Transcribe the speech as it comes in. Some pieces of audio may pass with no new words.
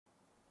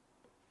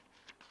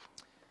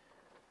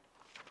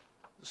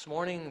This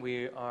morning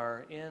we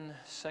are in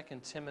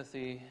 2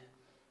 Timothy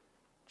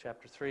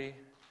chapter 3,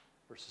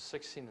 verses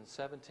 16 and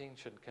 17.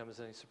 Shouldn't come as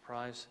any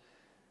surprise.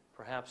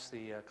 Perhaps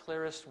the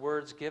clearest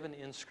words given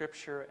in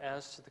Scripture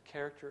as to the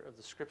character of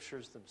the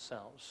Scriptures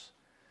themselves.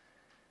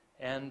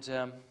 And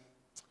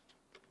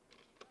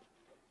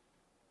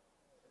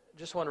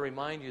just want to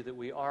remind you that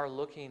we are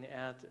looking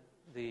at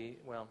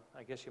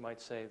I guess you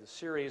might say the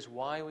series,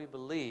 Why We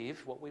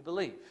Believe What We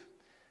Believe.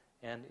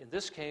 And in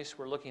this case,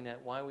 we're looking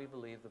at why we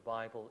believe the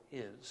Bible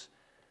is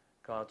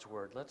God's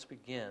Word. Let's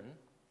begin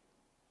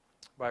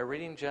by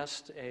reading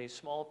just a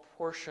small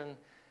portion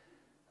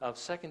of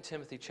 2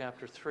 Timothy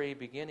chapter 3,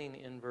 beginning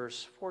in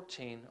verse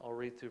 14. I'll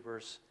read through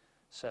verse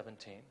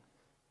 17.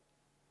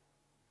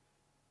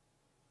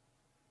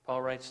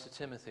 Paul writes to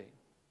Timothy,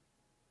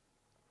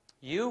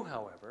 "You,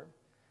 however,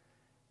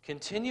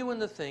 continue in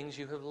the things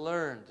you have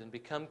learned and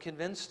become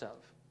convinced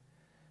of,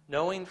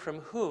 knowing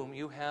from whom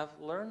you have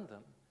learned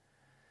them,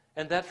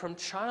 and that from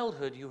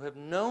childhood you have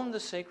known the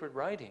sacred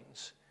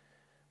writings,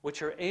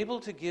 which are able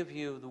to give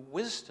you the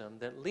wisdom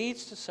that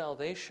leads to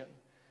salvation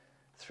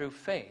through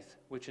faith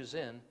which is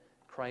in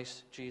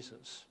Christ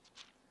Jesus.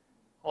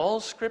 All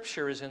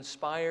Scripture is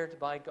inspired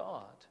by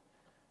God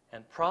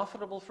and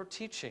profitable for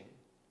teaching,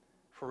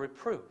 for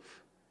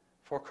reproof,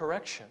 for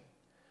correction,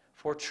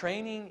 for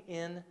training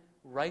in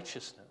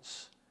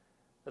righteousness,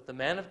 that the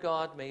man of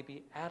God may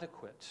be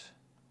adequate,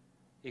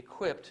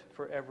 equipped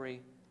for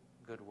every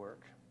good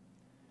work."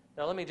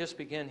 Now let me just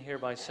begin here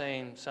by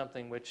saying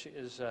something which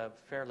is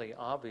fairly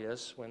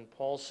obvious. When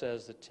Paul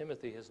says that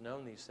Timothy has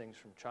known these things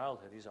from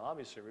childhood, he's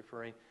obviously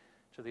referring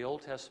to the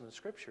Old Testament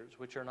Scriptures,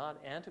 which are not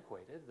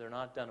antiquated, they're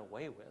not done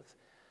away with,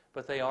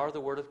 but they are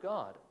the Word of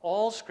God.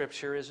 All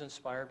Scripture is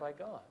inspired by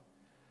God.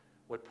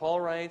 What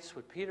Paul writes,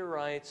 what Peter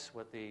writes,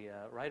 what the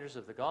writers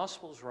of the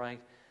Gospels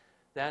write,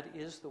 that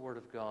is the Word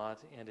of God,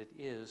 and it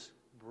is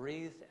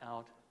breathed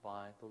out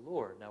by the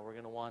Lord. Now we're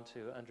going to want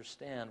to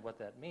understand what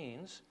that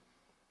means.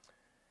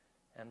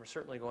 And we're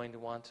certainly going to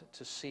want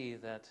to see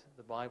that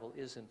the Bible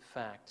is, in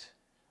fact,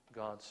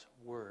 God's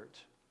Word.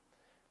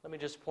 Let me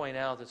just point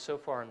out that so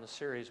far in the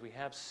series we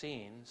have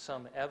seen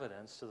some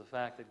evidence to the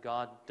fact that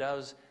God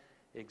does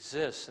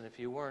exist. And if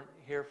you weren't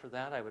here for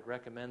that, I would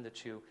recommend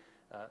that you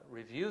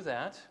review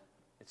that.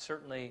 It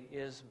certainly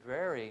is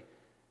very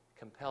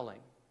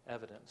compelling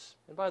evidence.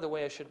 And by the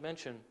way, I should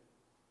mention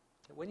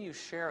that when you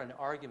share an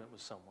argument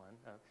with someone,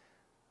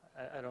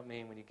 I don't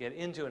mean when you get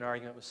into an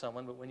argument with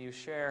someone, but when you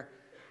share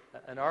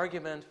an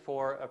argument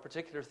for a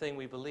particular thing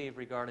we believe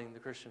regarding the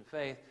Christian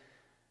faith,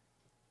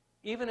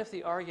 even if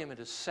the argument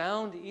is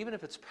sound, even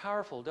if it's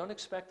powerful, don't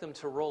expect them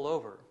to roll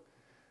over.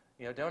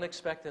 Don't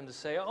expect them to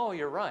say, "Oh,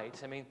 you're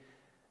right." I mean,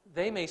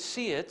 they may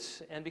see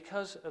it, and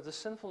because of the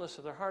sinfulness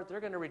of their heart, they're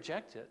going to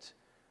reject it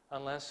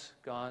unless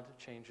God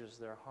changes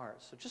their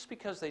hearts. So just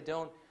because they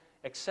don't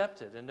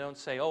accept it and don't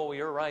say, "Oh,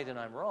 you're right and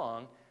I'm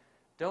wrong,"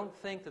 don't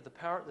think that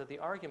the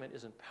argument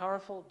isn't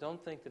powerful.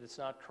 Don't think that it's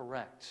not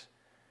correct.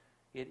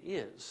 It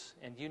is,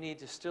 and you need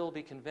to still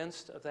be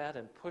convinced of that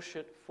and push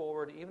it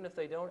forward, even if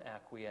they don't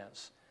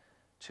acquiesce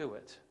to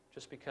it.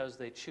 Just because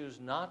they choose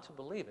not to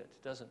believe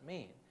it doesn't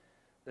mean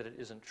that it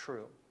isn't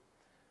true.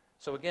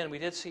 So again, we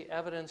did see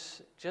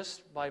evidence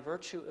just by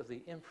virtue of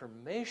the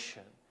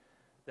information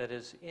that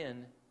is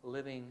in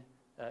living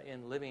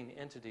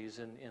entities,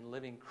 in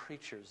living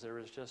creatures. There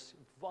is just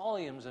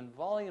volumes and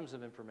volumes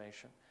of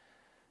information,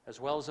 as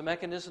well as a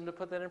mechanism to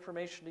put that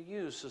information to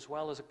use, as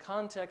well as a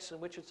context in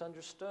which it's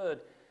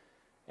understood.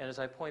 And as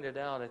I pointed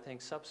out, I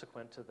think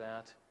subsequent to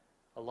that,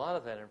 a lot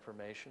of that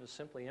information is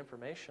simply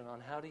information on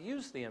how to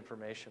use the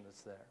information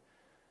that's there.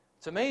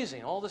 It's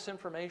amazing, all this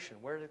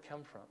information. Where did it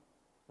come from?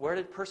 Where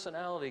did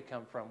personality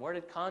come from? Where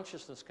did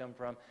consciousness come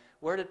from?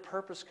 Where did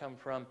purpose come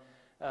from?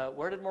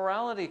 Where did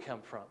morality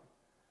come from?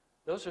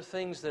 Those are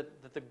things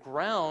that the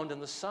ground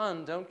and the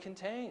sun don't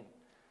contain.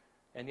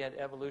 And yet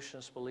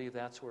evolutionists believe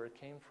that's where it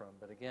came from.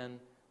 But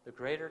again, the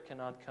greater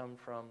cannot come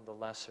from the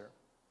lesser.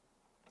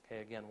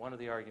 Again, one of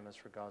the arguments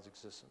for God's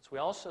existence. We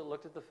also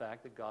looked at the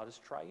fact that God is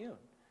triune.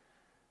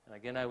 And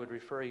again, I would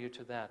refer you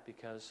to that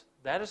because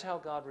that is how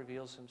God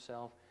reveals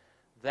himself.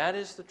 That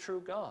is the true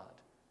God,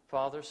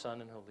 Father,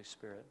 Son, and Holy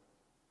Spirit.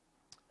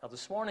 Now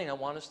this morning I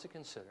want us to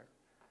consider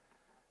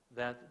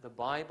that the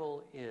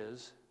Bible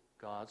is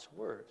God's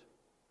Word.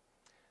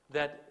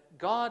 That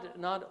God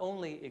not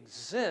only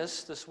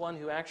exists, this one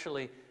who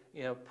actually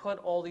put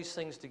all these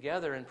things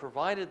together and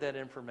provided that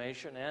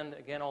information, and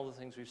again, all the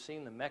things we've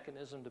seen, the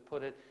mechanism to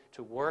put it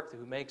to work,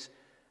 who makes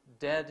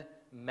dead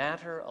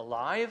matter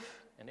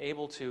alive and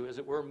able to, as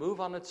it were,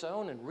 move on its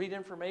own and read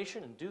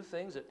information and do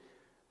things that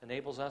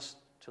enables us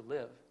to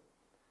live.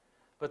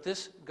 But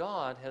this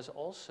God has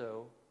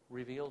also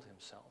revealed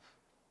himself.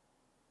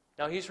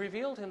 Now, he's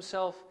revealed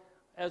himself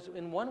as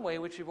in one way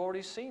which you've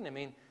already seen. I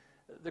mean,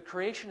 the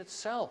creation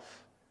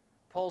itself,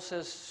 Paul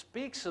says,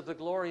 speaks of the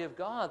glory of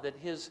God, that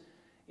his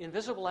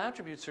invisible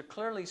attributes are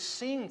clearly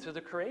seen through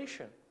the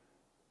creation,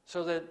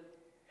 so that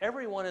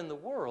everyone in the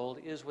world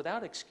is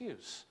without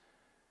excuse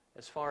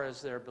as far as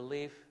their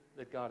belief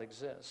that God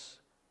exists.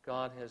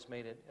 God has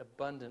made it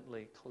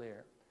abundantly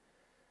clear.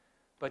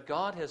 But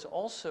God has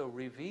also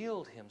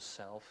revealed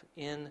himself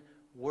in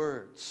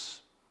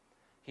words.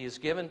 He has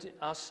given to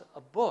us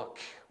a book,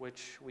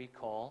 which we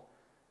call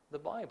the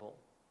Bible.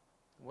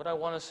 What I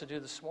want us to do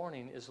this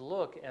morning is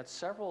look at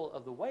several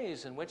of the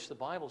ways in which the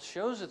Bible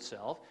shows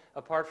itself,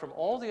 apart from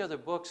all the other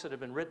books that have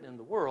been written in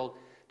the world,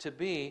 to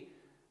be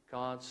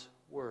God's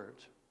Word.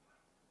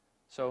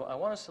 So I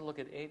want us to look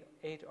at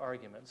eight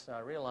arguments. Now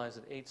I realize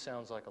that 8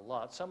 sounds like a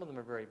lot. Some of them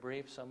are very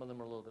brief, some of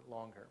them are a little bit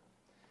longer.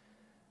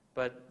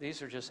 But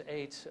these are just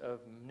 8 of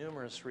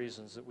numerous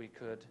reasons that we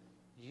could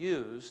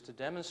use to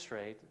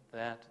demonstrate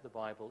that the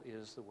Bible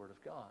is the Word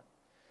of God.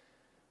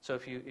 So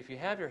if you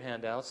have your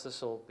handouts,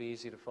 this will be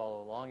easy to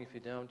follow along. If you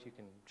don't, you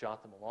can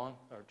jot them along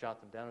or jot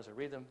them down as I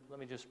read them. Let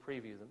me just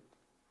preview them.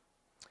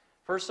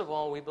 First of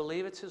all, we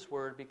believe it's His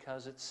Word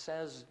because it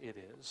says it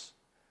is.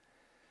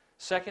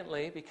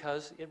 Secondly,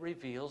 because it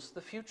reveals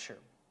the future.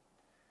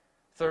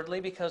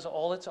 Thirdly, because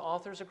all its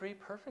authors agree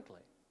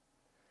perfectly.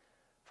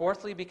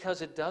 Fourthly,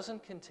 because it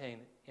doesn't contain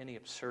any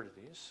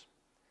absurdities.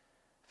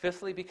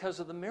 Fifthly, because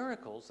of the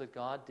miracles that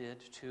God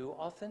did to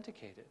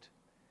authenticate it.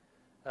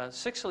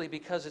 Sixthly,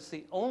 because it's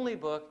the only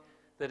book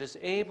that is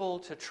able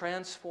to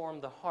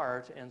transform the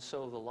heart and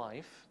so the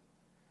life.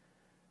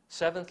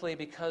 Seventhly,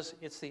 because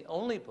it's the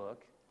only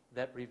book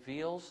that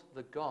reveals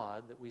the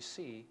God that we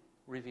see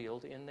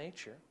revealed in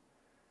nature.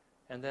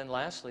 And then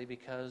lastly,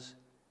 because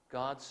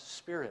God's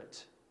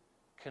Spirit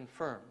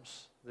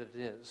confirms that it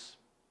is.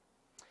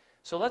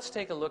 So let's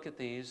take a look at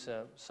these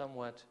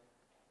somewhat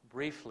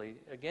briefly,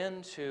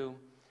 again to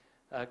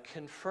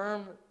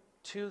confirm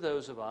to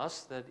those of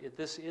us that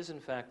this is in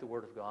fact the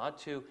Word of God,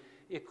 to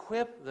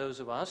equip those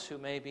of us who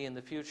may be in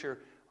the future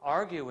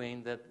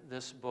arguing that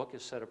this book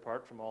is set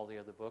apart from all the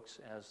other books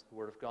as the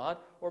Word of God,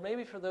 or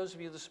maybe for those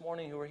of you this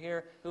morning who are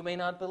here who may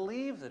not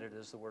believe that it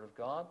is the Word of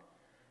God,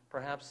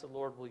 perhaps the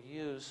Lord will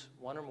use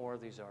one or more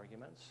of these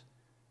arguments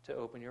to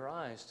open your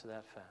eyes to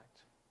that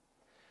fact.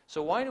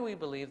 So why do we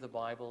believe the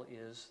Bible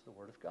is the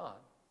Word of God?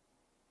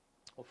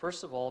 Well,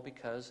 first of all,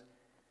 because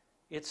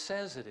it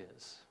says it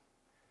is.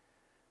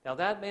 Now,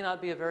 that may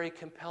not be a very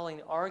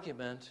compelling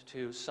argument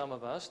to some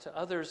of us. To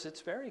others,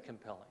 it's very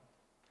compelling.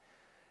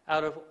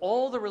 Out of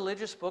all the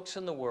religious books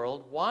in the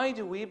world, why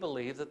do we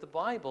believe that the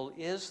Bible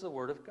is the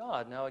Word of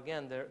God? Now,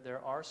 again,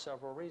 there are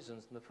several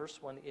reasons. And the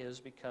first one is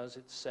because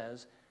it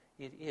says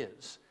it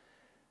is.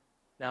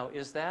 Now,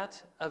 is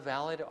that a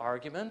valid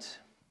argument?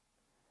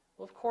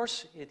 Well, of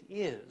course it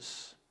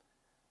is.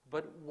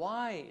 But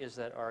why is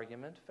that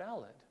argument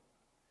valid?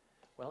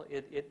 Well,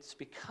 it's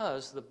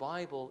because the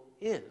Bible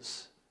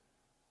is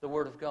the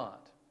Word of God.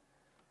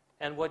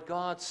 And what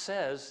God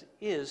says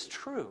is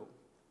true.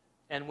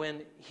 And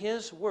when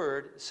His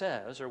Word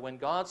says, or when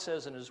God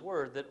says in His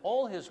Word, that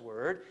all His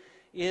Word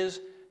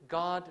is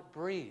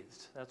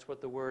God-breathed. That's what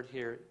the word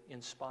here,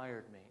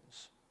 inspired,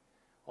 means.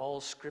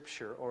 All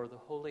Scripture, or the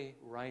holy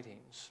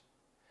writings,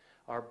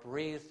 are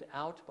breathed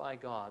out by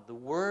God. The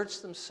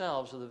words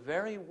themselves are the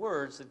very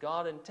words that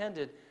God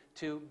intended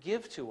to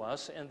give to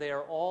us, and they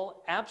are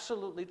all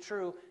absolutely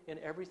true in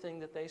everything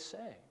that they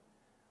say.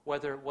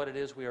 Whether what it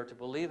is we are to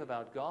believe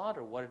about God,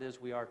 or what it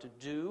is we are to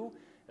do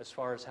as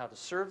far as how to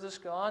serve this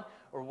God,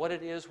 or what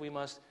it is we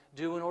must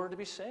do in order to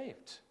be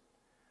saved.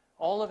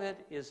 All of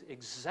it is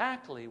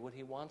exactly what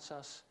He wants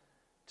us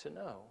to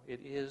know. It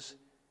is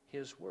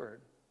His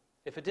Word.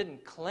 If it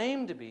didn't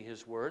claim to be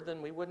His Word,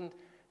 then we wouldn't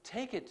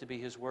take it to be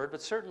His Word,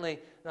 but certainly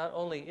not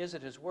only is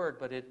it His Word,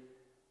 but it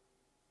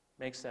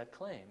makes that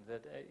claim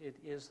that it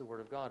is the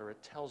Word of God, or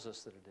it tells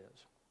us that it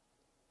is.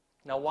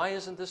 Now, why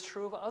isn't this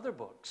true of other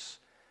books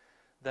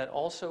that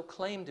also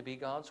claim to be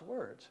God's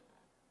Word?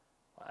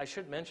 I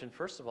should mention,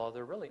 first of all,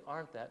 there really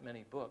aren't that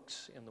many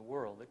books in the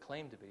world that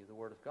claim to be the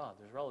Word of God.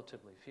 There's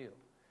relatively few.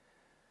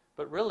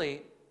 But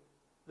really,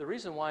 the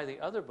reason why the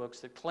other books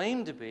that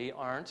claim to be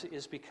aren't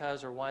is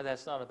because, or why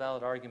that's not a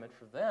valid argument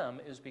for them,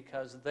 is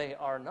because they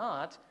are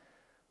not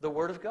the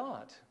Word of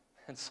God.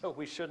 And so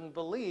we shouldn't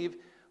believe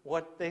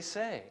what they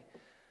say.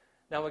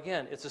 Now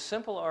again, it's a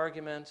simple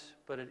argument,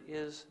 but it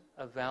is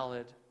a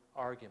valid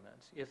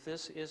argument. If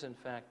this is in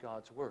fact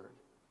God's Word,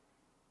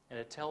 and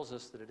it tells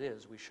us that it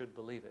is, we should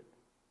believe it.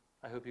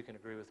 I hope you can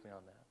agree with me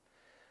on that.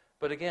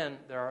 But again,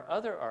 there are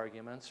other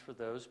arguments for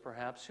those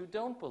perhaps who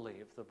don't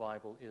believe the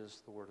Bible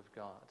is the Word of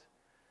God.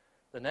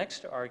 The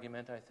next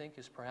argument, I think,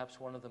 is perhaps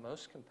one of the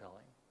most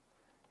compelling,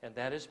 and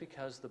that is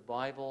because the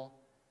Bible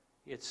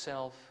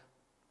itself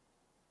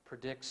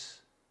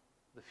predicts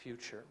the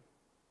future.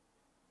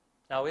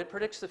 Now, it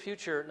predicts the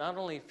future, not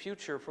only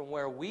future from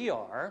where we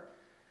are,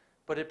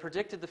 but it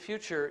predicted the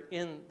future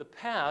in the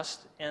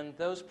past, and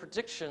those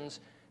predictions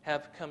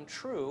have come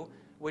true,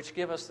 which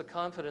give us the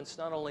confidence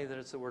not only that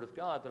it's the Word of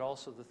God, but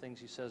also the things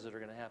He says that are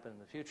going to happen in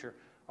the future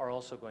are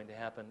also going to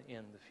happen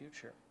in the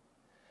future.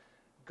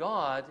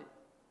 God,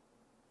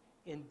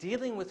 in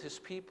dealing with His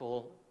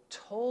people,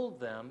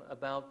 told them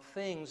about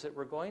things that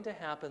were going to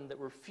happen that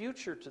were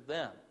future to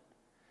them,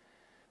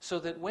 so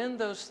that when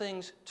those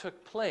things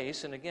took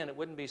place, and again, it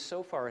wouldn't be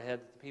so far ahead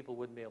that the people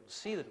wouldn't be able to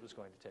see that it was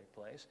going to take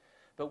place,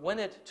 But when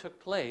it took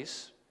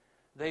place,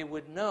 they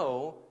would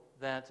know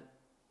that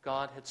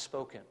God had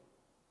spoken.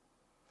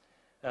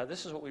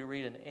 This is what we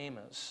read in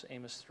Amos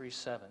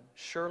 3:7.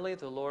 Surely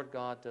the Lord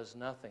God does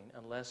nothing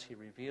unless he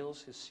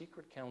reveals his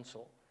secret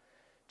counsel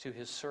to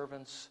his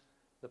servants,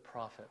 the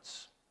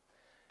prophets.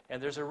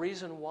 And there's a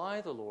reason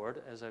why the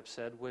Lord, as I've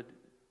said, would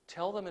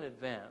tell them in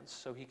advance,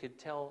 so he could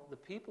tell the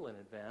people in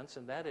advance,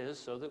 and that is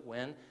so that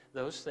when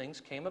those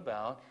things came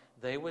about,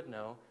 they would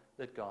know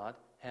that God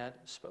had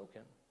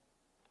spoken.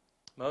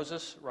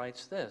 Moses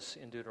writes this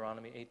in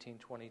Deuteronomy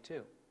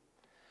 18:22.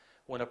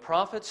 When a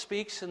prophet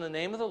speaks in the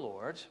name of the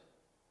Lord,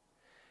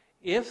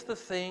 if the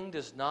thing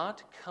does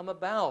not come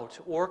about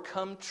or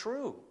come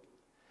true,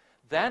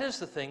 that is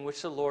the thing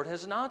which the Lord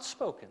has not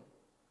spoken.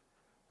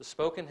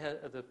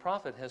 The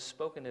prophet has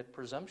spoken it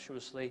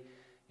presumptuously.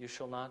 You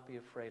shall not be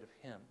afraid of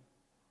him.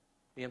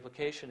 The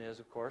implication is,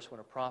 of course, when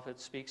a prophet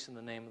speaks in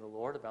the name of the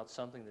Lord about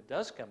something that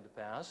does come to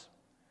pass,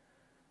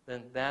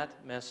 then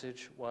that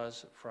message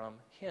was from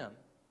him.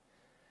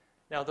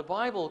 Now, the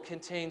Bible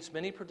contains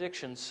many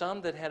predictions,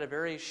 some that had a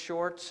very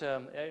short,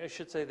 I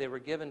should say they were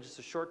given just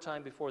a short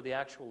time before the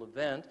actual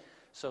event,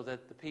 so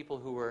that the people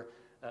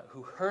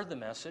who heard the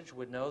message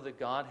would know that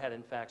God had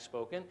in fact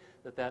spoken,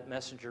 that that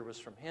messenger was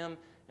from him,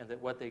 and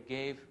that what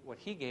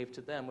he gave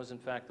to them was in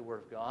fact the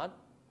Word of God.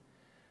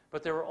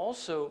 But there were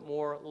also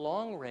more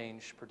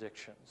long-range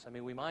predictions. I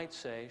mean, we might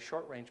say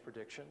short-range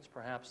predictions.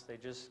 Perhaps they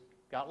just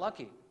got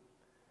lucky,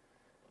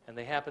 and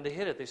they happened to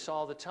hit it. They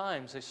saw the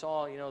times. They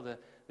saw,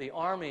 the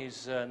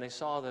armies, and they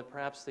saw that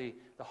perhaps the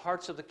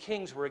hearts of the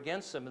kings were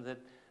against them and that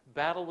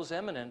battle was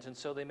imminent, and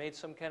so they made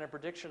some kind of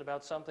prediction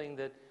about something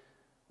that,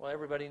 well,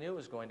 everybody knew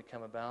was going to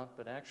come about,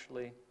 but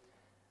actually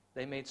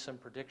they made some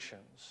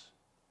predictions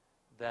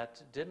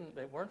that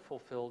they weren't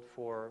fulfilled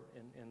for,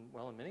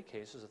 in many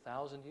cases,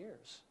 1,000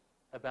 years,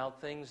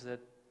 about things that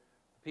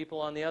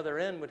people on the other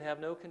end would have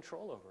no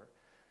control over.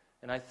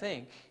 And I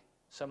think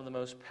some of the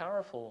most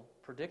powerful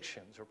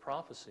predictions or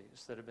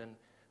prophecies that have been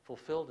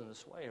fulfilled in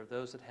this way are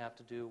those that have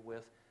to do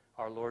with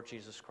our Lord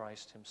Jesus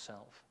Christ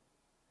himself.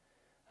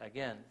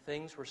 Again,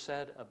 things were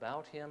said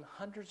about him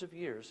hundreds of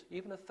years,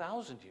 even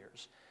 1,000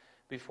 years,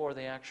 before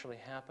they actually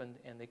happened,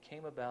 and they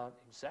came about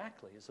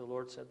exactly as the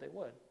Lord said they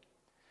would.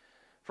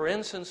 For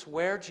instance,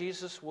 where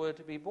Jesus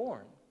would be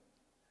born.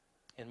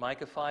 In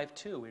Micah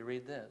 5:2, we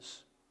read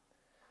this.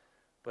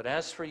 But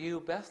as for you,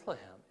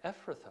 Bethlehem,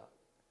 Ephrathah,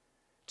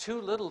 too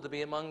little to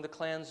be among the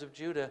clans of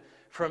Judah,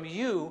 from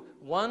you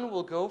one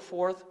will go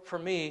forth for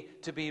me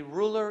to be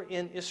ruler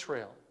in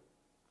Israel.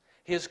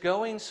 His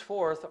goings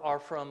forth are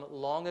from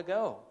long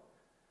ago,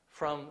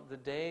 from the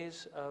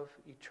days of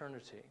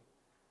eternity.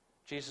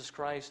 Jesus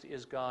Christ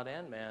is God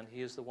and man.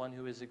 He is the one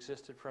who has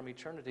existed from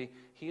eternity.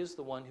 He is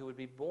the one who would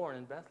be born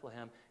in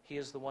Bethlehem. He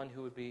is the one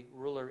who would be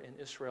ruler in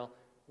Israel.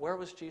 Where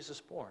was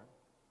Jesus born?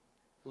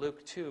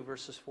 Luke 2,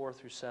 verses 4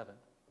 through 7.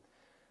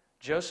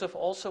 Joseph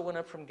also went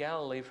up from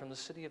Galilee, from the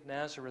city of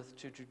Nazareth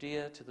to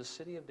Judea, to the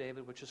city of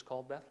David, which is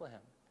called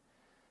Bethlehem,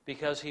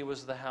 because he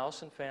was the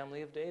house and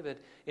family of David,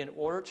 in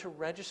order to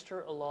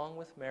register along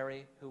with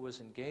Mary, who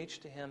was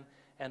engaged to him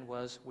and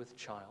was with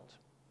child.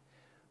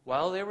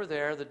 While they were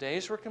there, the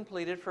days were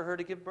completed for her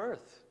to give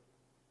birth.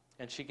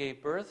 And she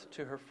gave birth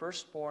to her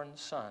firstborn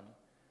son,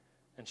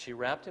 and she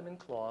wrapped him in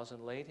cloths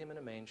and laid him in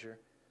a manger,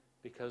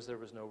 because there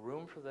was no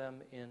room for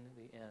them in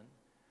the inn.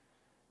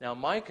 Now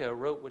Micah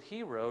wrote what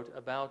he wrote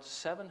about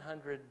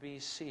 700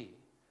 BC,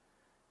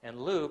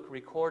 and Luke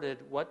recorded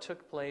what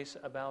took place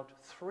about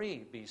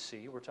 3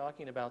 BC. We're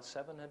talking about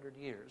 700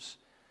 years,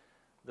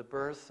 the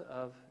birth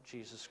of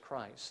Jesus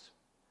Christ.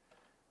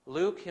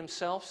 Luke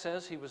himself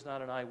says he was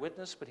not an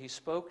eyewitness, but he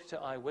spoke to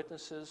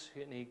eyewitnesses,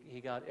 and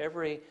he got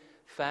every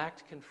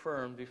fact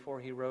confirmed before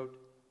he wrote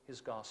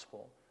his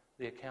gospel,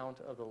 the account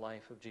of the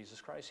life of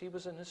Jesus Christ. He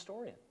was an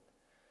historian,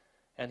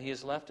 and he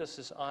has left us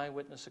his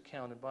eyewitness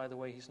account. And by the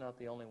way, he's not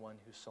the only one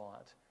who saw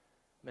it.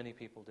 Many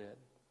people did.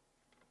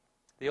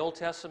 The Old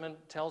Testament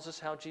tells us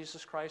how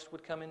Jesus Christ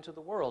would come into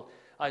the world.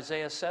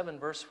 Isaiah 7,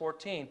 verse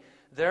 14,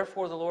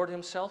 Therefore the Lord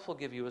himself will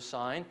give you a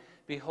sign.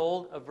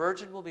 Behold, a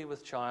virgin will be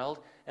with child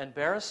and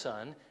bear a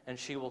son, and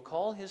she will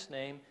call his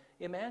name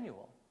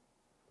Emmanuel.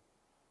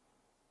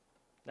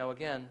 Now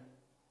again,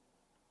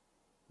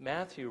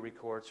 Matthew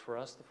records for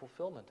us the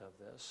fulfillment of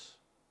this.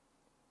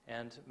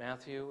 And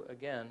Matthew,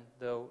 again,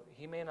 though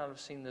he may not have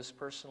seen this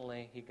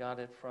personally, he got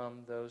it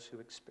from those who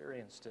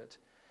experienced it.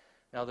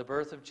 Now the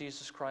birth of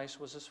Jesus Christ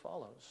was as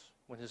follows.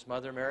 When his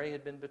mother Mary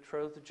had been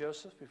betrothed to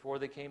Joseph, before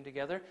they came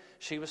together,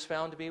 she was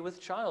found to be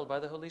with child by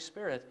the Holy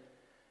Spirit.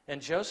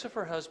 And Joseph,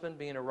 her husband,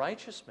 being a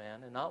righteous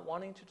man and not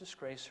wanting to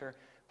disgrace her,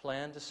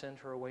 planned to send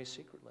her away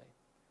secretly.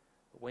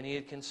 But when he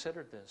had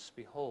considered this,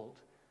 behold,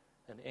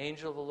 an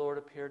angel of the Lord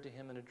appeared to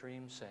him in a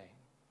dream, saying,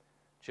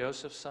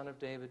 Joseph, son of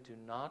David, do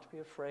not be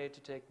afraid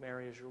to take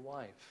Mary as your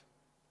wife.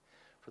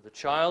 For the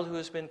child who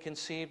has been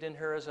conceived in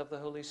her is of the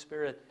Holy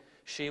Spirit.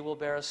 She will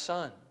bear a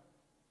son,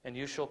 and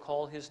you shall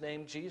call his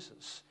name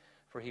Jesus,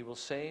 for he will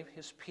save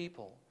his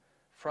people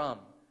from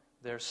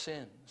their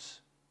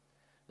sins.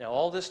 Now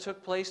all this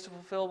took place to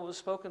fulfill what was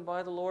spoken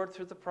by the Lord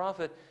through the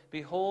prophet.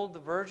 Behold, the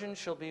virgin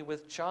shall be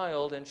with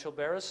child and shall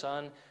bear a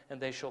son,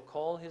 and they shall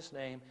call his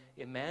name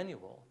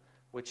Emmanuel,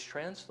 which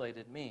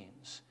translated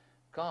means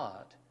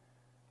God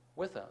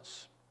with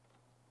us.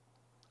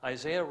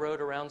 Isaiah wrote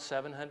around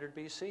 700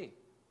 BC,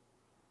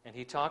 and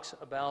he talks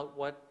about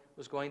what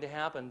was going to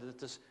happen, that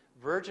this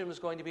virgin was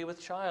going to be with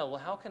child.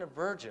 Well, how can a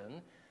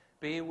virgin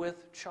be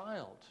with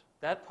child?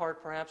 That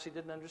part perhaps he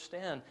didn't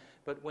understand,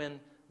 but when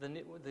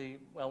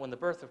when the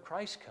birth of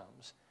Christ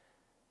comes,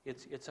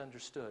 it's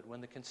understood. When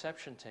the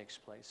conception takes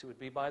place, it would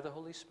be by the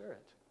Holy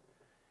Spirit,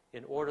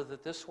 in order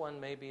that this one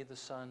may be the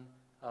Son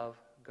of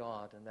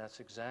God. And that's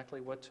exactly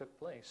what took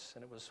place.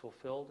 And it was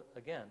fulfilled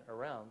again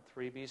around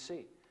 3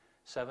 BC,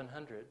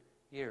 700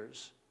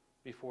 years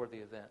before the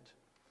event.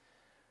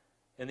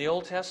 In the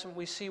Old Testament,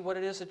 we see what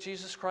it is that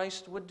Jesus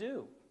Christ would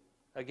do.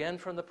 Again,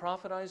 from the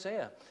prophet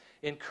Isaiah.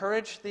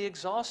 Encourage the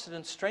exhausted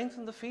and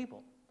strengthen the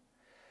feeble.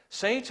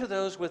 Say to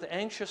those with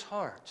anxious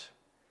heart,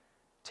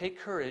 take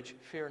courage,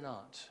 fear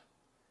not.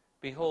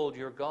 Behold,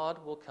 your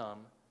God will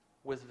come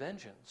with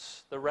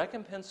vengeance. The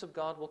recompense of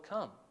God will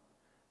come,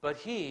 but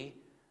he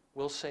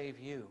will save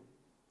you.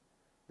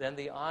 Then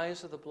the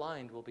eyes of the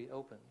blind will be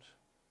opened,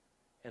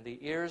 and the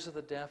ears of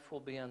the deaf will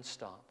be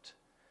unstopped.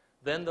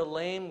 Then the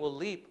lame will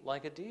leap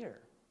like a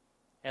deer,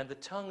 and the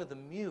tongue of the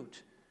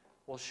mute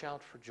will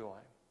shout for joy.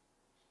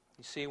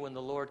 You see, when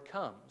the Lord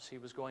comes, he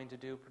was going to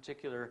do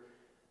particular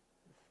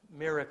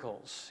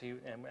miracles.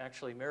 And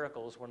actually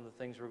miracles, one of the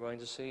things we're going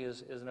to see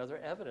is another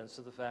evidence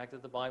of the fact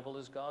that the Bible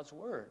is God's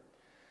Word.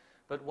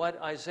 But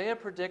what Isaiah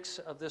predicts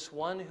of this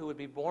one who would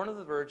be born of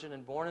the Virgin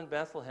and born in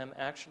Bethlehem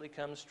actually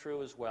comes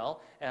true as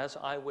well, as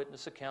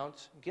eyewitness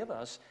accounts give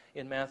us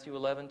in Matthew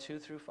 11, 2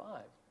 through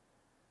 5.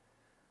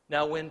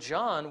 Now when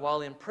John,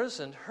 while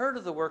imprisoned, heard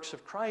of the works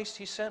of Christ,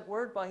 he sent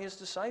word by his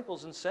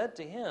disciples and said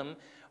to him,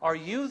 "Are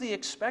you the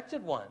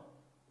expected one?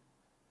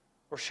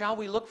 Or shall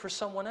we look for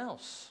someone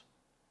else?"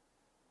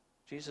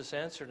 Jesus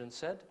answered and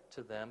said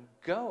to them,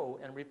 "Go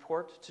and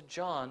report to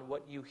John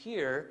what you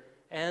hear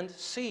and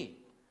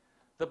see.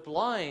 The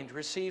blind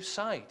receive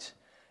sight,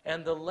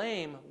 and the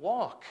lame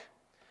walk.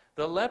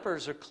 The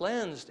lepers are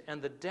cleansed,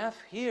 and the deaf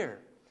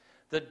hear.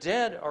 The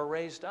dead are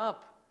raised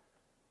up,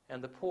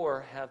 and the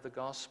poor have the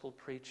gospel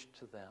preached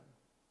to them."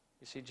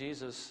 You see,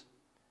 Jesus,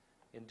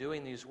 in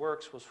doing these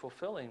works, was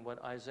fulfilling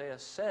what Isaiah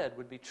said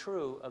would be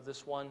true of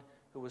this one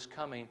who was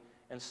coming.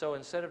 And so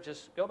instead of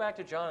just go back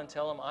to John and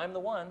tell him, "I'm the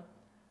one,"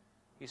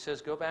 he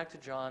says, go back to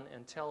John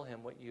and tell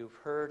him what you've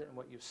heard and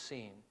what you've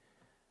seen.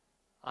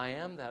 I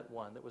am that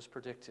one that was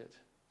predicted.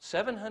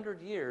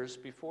 700 years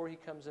before he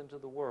comes into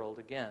the world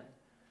again,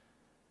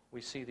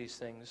 we see these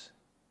things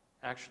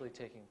actually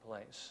taking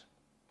place.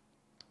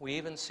 We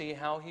even see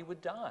how he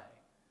would die.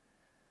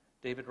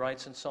 David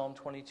writes in Psalm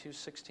 22,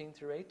 16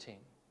 through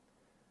 18,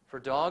 "For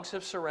dogs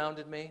have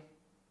surrounded me,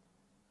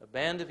 a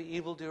band of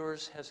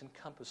evildoers has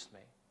encompassed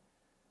me.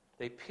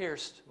 They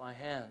pierced my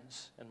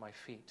hands and my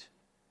feet.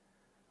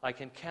 I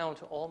can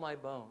count all my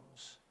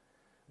bones.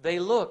 They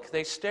look,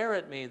 they stare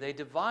at me, they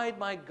divide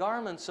my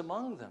garments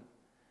among them,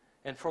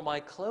 and for my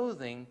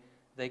clothing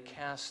they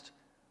cast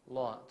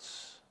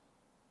lots."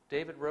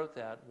 David wrote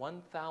that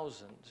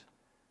 1000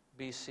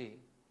 BC.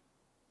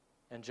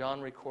 And John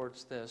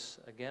records this,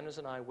 again as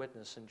an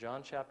eyewitness, in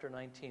John chapter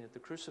 19, at the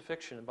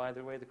crucifixion. And by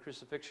the way, the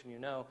crucifixion, you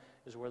know,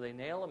 is where they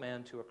nail a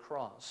man to a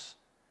cross.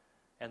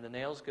 And the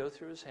nails go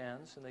through his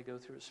hands and they go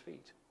through his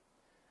feet.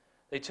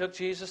 They took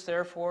Jesus,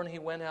 therefore, and he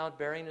went out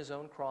bearing his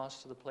own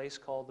cross to the place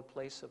called the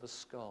place of a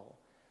skull,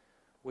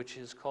 which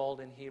is called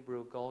in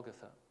Hebrew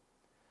Golgotha.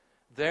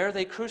 There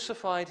they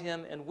crucified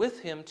him, and with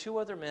him 2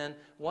 other men,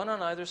 one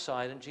on either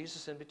side, and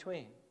Jesus in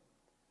between.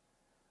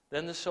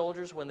 Then the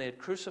soldiers, when they had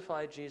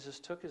crucified Jesus,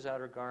 took his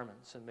outer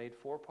garments and made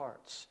 4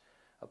 parts,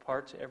 a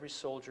part to every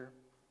soldier,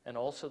 and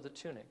also the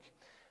tunic.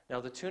 Now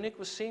the tunic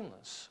was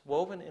seamless,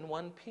 woven in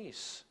one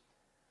piece.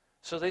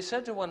 So they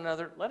said to one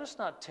another, "Let us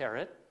not tear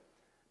it,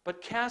 but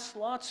cast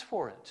lots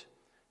for it,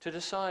 to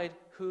decide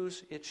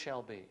whose it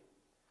shall be."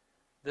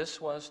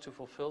 This was to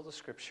fulfill the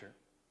scripture.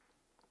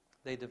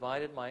 They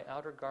divided my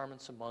outer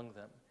garments among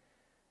them,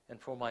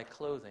 and for my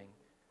clothing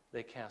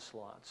they cast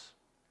lots.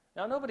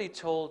 Now nobody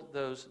told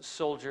those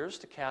soldiers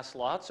to cast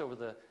lots over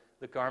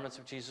the garments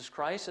of Jesus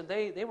Christ, and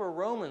they were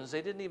Romans.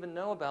 They didn't even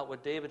know about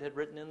what David had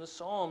written in the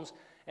Psalms,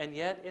 and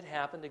yet it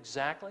happened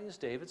exactly as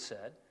David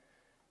said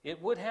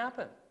it would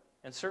happen.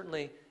 And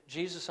certainly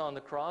Jesus on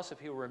the cross, if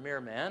he were a mere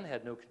man,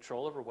 had no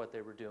control over what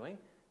they were doing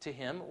to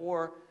him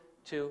or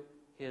to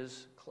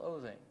his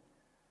clothing.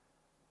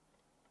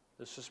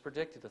 This was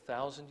predicted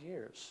 1,000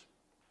 years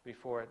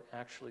before it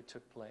actually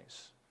took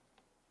place.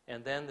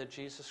 And then that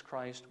Jesus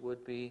Christ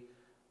would be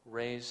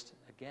raised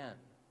again.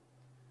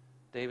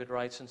 David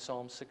writes in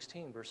Psalm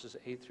 16, verses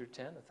 8 through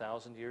 10,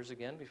 1,000 years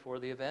again before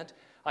the event,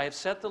 "I have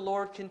set the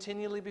Lord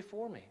continually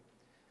before me.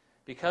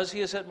 Because he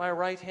is at my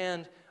right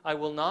hand, I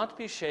will not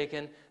be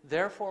shaken.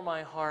 Therefore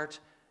my heart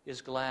is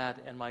glad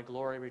and my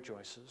glory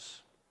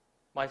rejoices.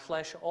 My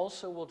flesh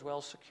also will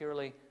dwell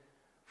securely,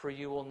 for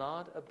you will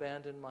not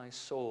abandon my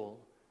soul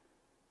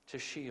to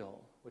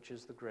Sheol, which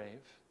is the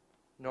grave,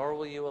 nor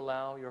will you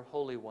allow your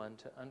Holy One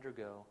to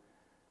undergo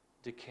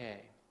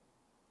decay.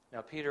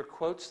 Now, Peter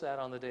quotes that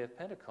on the day of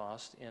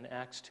Pentecost in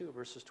Acts 2,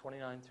 verses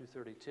 29 through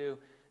 32,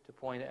 to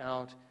point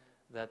out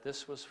that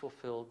this was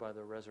fulfilled by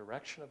the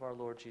resurrection of our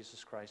Lord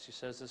Jesus Christ. He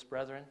says this,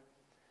 brethren,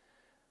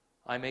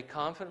 I may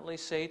confidently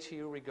say to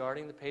you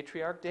regarding the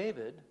patriarch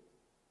David,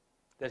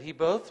 that he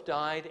both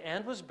died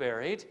and was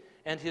buried,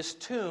 and his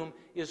tomb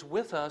is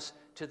with us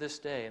to this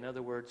day. In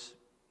other words,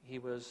 he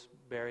was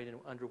buried and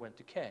underwent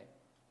decay.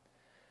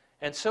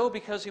 And so,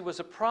 because he was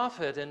a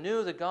prophet and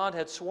knew that God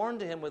had sworn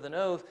to him with an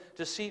oath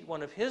to seat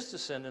one of his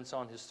descendants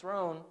on his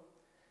throne,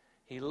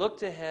 he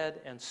looked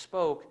ahead and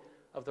spoke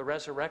of the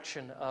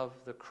resurrection of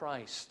the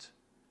Christ,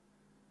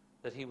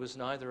 that he was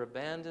neither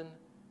abandoned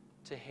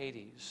to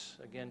Hades,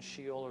 again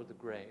Sheol or the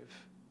grave,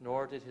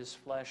 nor did his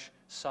flesh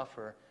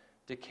suffer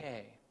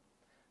decay.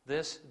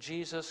 This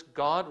Jesus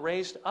God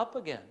raised up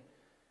again,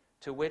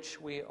 to which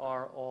we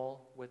are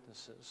all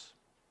witnesses.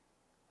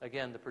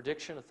 Again, the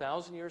prediction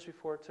 1,000 years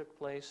before it took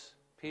place,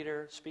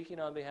 Peter speaking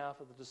on behalf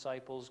of the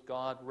disciples,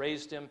 God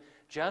raised him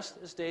just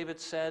as David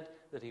said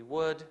that he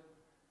would,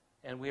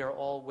 and we are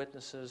all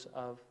witnesses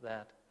of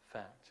that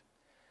fact.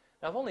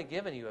 Now, I've only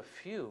given you a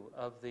few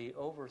of the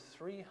over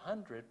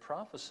 300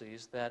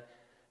 prophecies that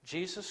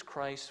Jesus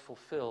Christ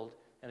fulfilled,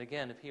 and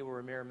again, if he were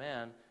a mere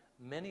man,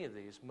 many of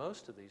these,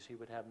 most of these, he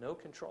would have no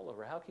control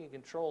over. How can you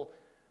control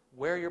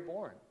where you're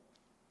born?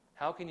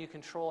 How can you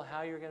control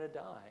how you're going to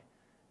die?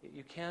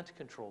 You can't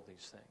control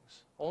these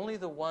things. Only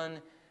the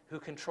one who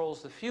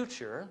controls the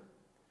future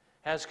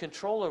has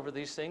control over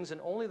these things,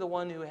 and only the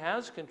one who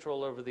has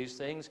control over these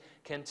things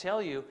can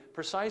tell you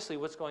precisely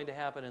what's going to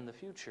happen in the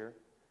future.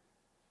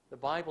 The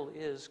Bible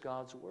is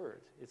God's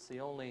Word. It's the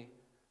only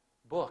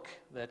book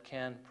that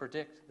can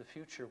predict the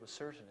future with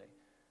certainty,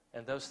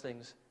 and those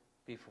things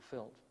be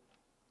fulfilled.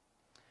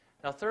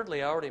 Now,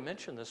 thirdly, I already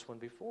mentioned this one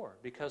before,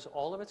 because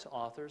all of its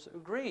authors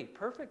agree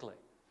perfectly.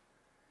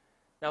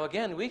 Now,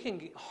 again, we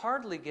can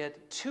hardly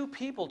get two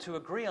people to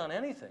agree on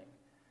anything,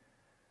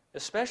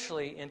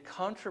 especially in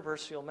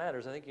controversial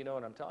matters. I think you know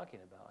what I'm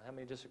talking about. How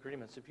many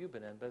disagreements have you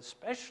been in? But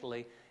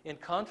especially in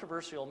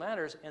controversial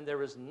matters, and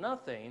there is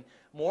nothing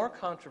more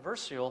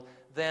controversial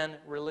than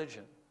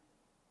religion.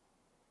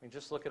 I mean,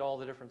 just look at all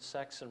the different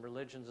sects and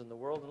religions in the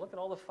world, and look at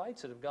all the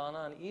fights that have gone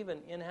on, even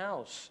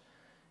in-house,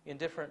 in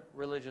different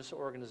religious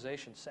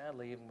organizations,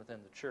 sadly, even within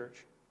the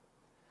church.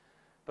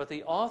 But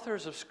the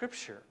authors of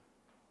Scripture,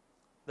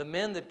 the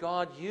men that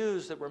God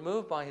used that were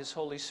moved by His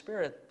Holy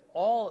Spirit,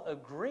 all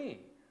agree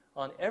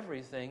on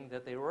everything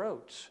that they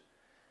wrote.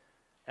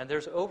 And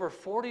there's over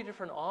 40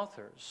 different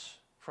authors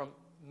from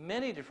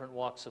many different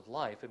walks of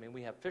life. I mean,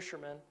 we have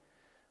fishermen,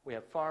 we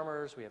have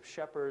farmers, we have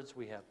shepherds,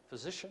 we have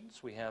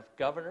physicians, we have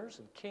governors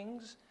and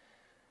kings.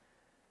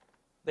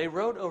 They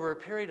wrote over a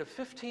period of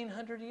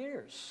 1,500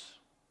 years.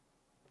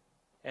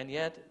 And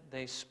yet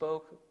they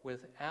spoke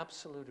with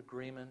absolute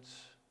agreement,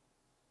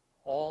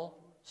 all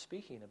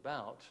speaking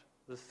about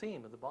the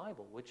theme of the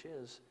Bible, which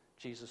is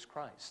Jesus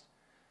Christ,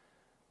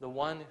 the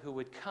one who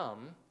would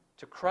come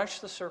to crush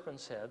the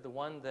serpent's head, the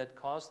one that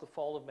caused the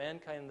fall of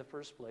mankind in the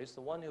first place,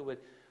 the one who would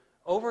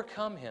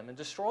overcome him and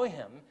destroy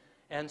him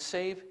and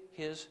save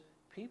his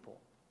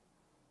people.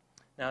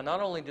 Now,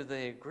 not only do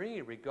they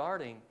agree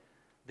regarding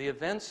the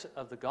events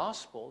of the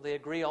gospel, they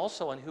agree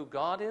also on who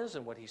God is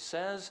and what He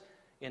says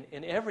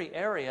in every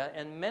area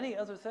and many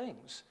other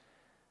things.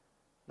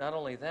 Not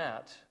only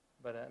that,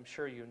 but I'm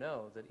sure you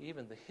know that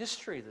even the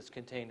history that's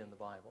contained in the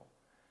Bible,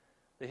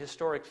 the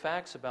historic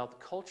facts about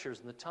the cultures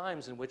and the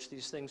times in which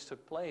these things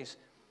took place,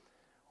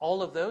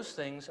 all of those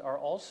things are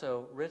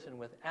also written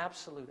with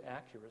absolute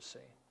accuracy.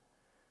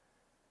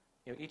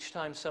 You know, each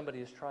time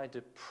somebody has tried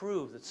to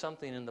prove that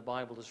something in the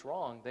Bible is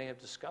wrong, they have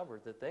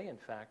discovered that they, in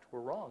fact,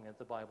 were wrong and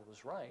the Bible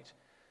was right.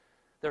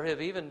 There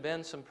have even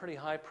been some pretty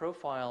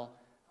high-profile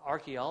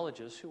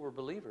archaeologists who were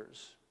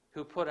believers,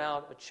 who put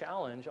out a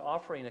challenge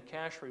offering a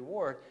cash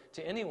reward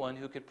to anyone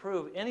who could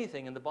prove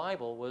anything in the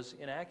Bible was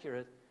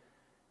inaccurate,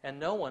 and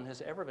no one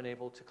has ever been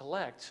able to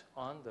collect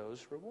on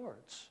those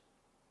rewards.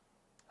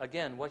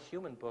 Again, what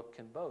human book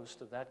can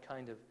boast of that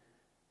kind of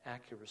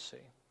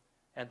accuracy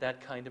and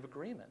that kind of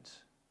agreement?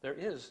 There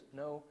is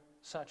no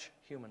such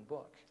human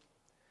book.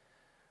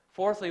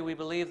 Fourthly, we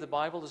believe the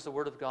Bible is the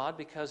Word of God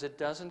because it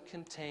doesn't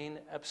contain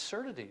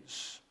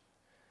absurdities,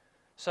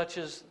 such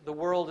as the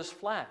world is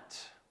flat.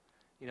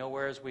 You know,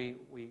 whereas we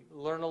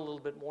learn a little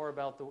bit more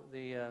about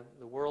the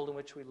world in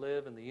which we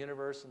live and the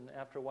universe, and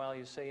after a while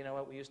you say, you know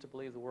what, we used to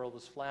believe the world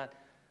was flat.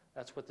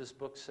 That's what this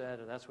book said,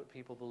 or that's what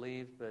people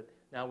believed, but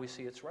now we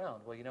see it's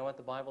round. Well, you know what?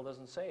 The Bible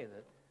doesn't say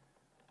that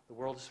the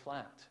world is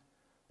flat.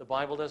 The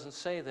Bible doesn't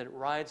say that it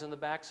rides on the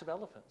backs of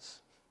elephants.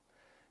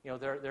 You know,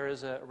 there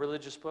is a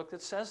religious book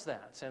that says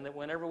that, and that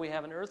whenever we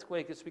have an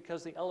earthquake, it's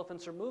because the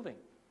elephants are moving.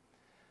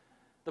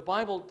 The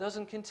Bible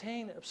doesn't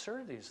contain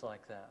absurdities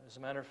like that. As a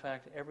matter of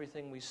fact,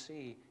 everything we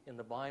see in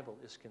the Bible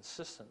is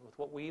consistent with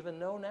what we even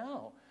know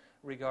now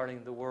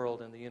regarding the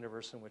world and the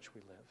universe in which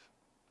we live.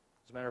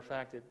 As a matter of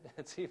fact,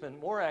 it's even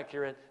more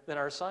accurate than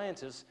our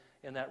scientists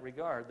in that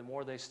regard. The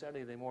more they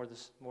study, the more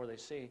they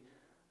see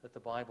that the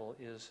Bible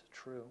is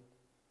true.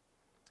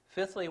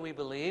 Fifthly, we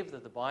believe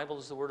that the Bible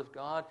is the Word of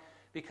God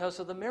because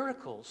of the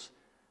miracles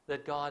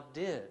that God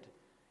did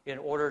in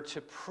order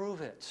to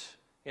prove it,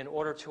 in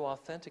order to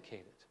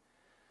authenticate it.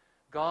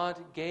 God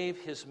gave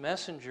His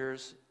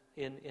messengers,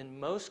 in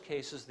most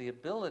cases, the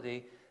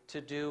ability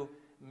to do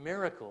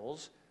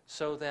miracles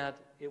so that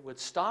it would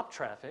stop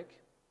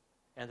traffic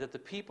and that the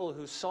people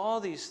who saw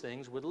these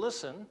things would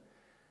listen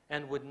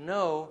and would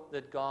know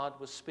that God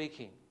was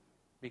speaking,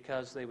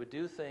 because they would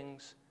do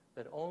things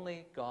that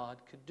only God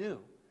could do.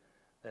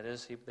 That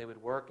is, they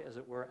would work, as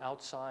it were,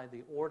 outside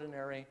the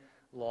ordinary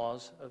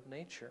laws of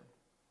nature.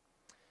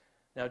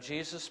 Now,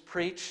 Jesus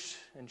preached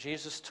and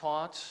Jesus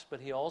taught, but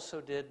He also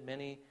did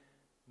many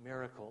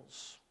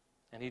miracles.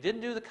 And He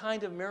didn't do the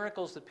kind of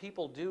miracles that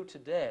people do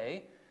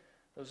today.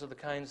 Those are the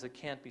kinds that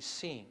can't be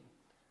seen.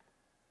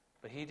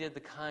 But He did the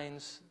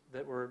kinds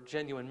that were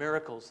genuine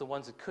miracles, the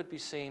ones that could be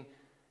seen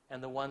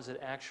and the ones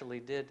that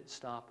actually did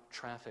stop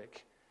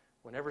traffic.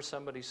 Whenever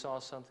somebody saw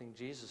something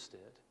Jesus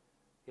did,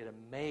 it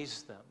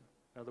amazed them.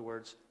 In other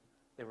words,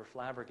 they were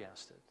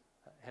flabbergasted.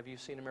 Have you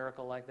seen a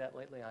miracle like that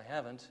lately? I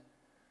haven't.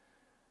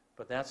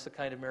 But that's the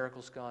kind of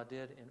miracles God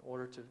did in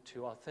order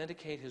to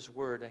authenticate His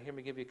Word. Now, here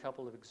me give you a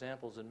couple of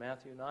examples. In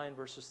Matthew 9,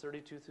 verses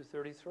 32 through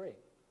 33.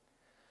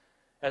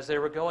 As they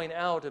were going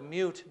out, a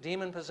mute,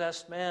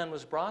 demon-possessed man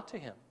was brought to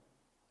Him.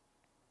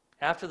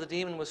 After the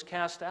demon was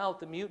cast out,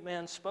 the mute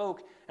man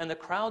spoke, and the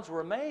crowds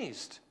were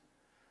amazed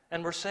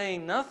and were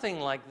saying, "Nothing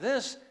like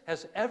this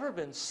has ever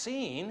been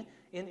seen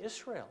in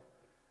Israel."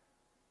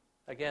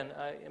 Again,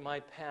 in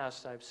my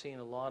past, I've seen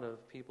a lot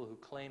of people who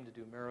claim to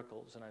do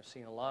miracles, and I've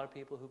seen a lot of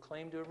people who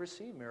claim to have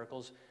received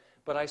miracles,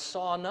 but I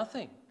saw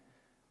nothing.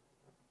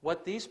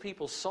 What these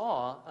people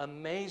saw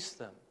amazed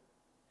them,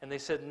 and they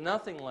said,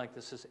 "Nothing like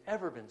this has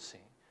ever been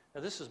seen."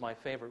 Now, this is my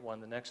favorite one,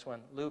 the next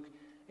one, Luke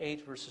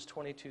 8, verses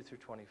 22 through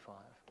 25.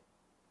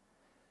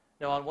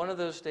 Now, on one of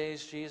those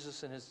days,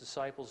 Jesus and His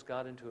disciples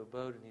got into a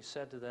boat, and He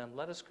said to them,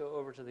 "Let us go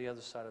over to the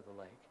other side of the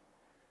lake."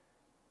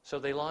 So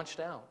they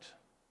launched out.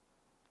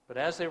 But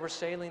as they were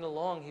sailing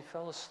along, He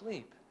fell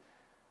asleep.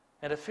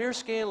 And a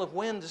fierce gale of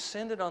wind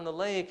descended on the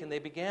lake, and they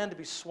began to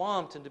be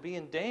swamped and to be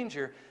in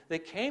danger. They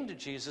came to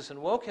Jesus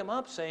and woke Him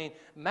up, saying,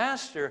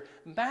 "Master,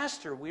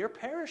 Master, we are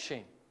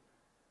perishing."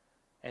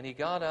 And He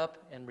got up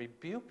and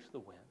rebuked the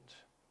wind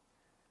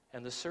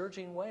and the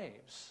surging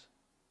waves,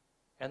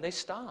 and they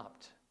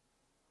stopped.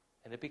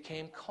 And it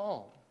became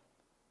calm.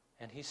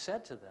 And He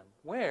said to them,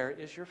 "Where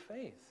is your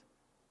faith?"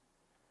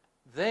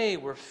 They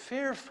were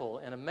fearful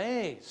and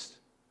amazed,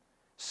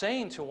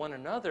 saying to one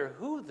another,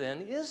 "Who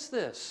then is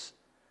this,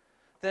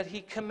 that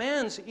He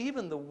commands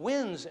even the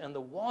winds and the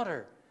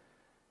water,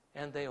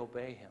 and they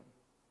obey Him?"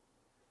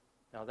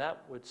 Now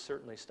that would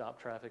certainly stop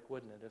traffic,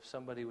 wouldn't it? If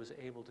somebody was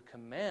able to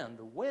command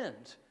the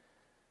wind,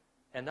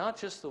 and not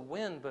just the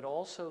wind, but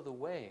also the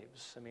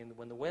waves. I mean,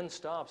 when the wind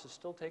stops, it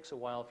still takes a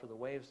while for the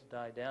waves to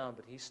die down,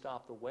 but He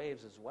stopped the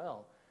waves as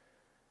well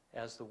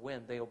as the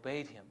wind. They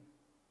obeyed Him.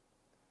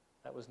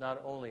 That was not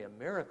only a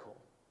miracle,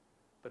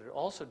 but it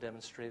also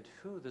demonstrated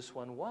who this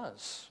one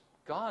was,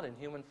 God in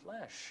human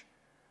flesh.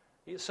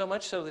 So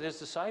much so that His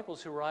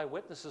disciples, who were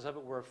eyewitnesses of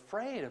it, were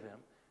afraid of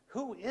Him.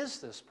 Who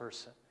is this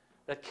person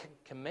that can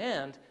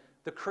command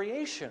the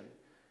creation?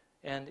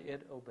 And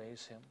it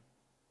obeys Him.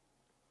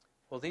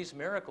 Well, these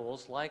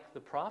miracles, like the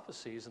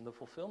prophecies and the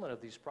fulfillment of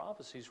these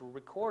prophecies, were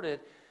recorded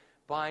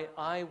by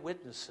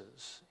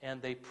eyewitnesses,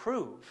 and they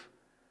prove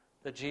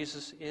that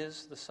Jesus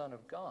is the Son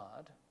of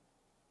God.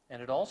 And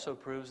it also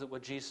proves that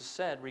what Jesus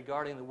said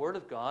regarding the Word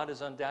of God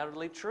is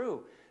undoubtedly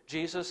true.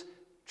 Jesus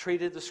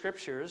treated the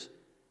Scriptures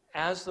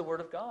as the Word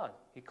of God.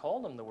 He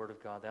called them the Word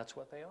of God. That's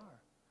what they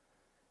are.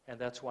 And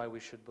that's why we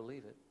should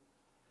believe it.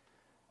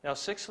 Now,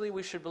 sixthly,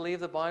 we should believe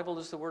the Bible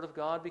is the Word of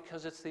God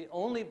because it's the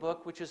only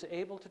book which is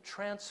able to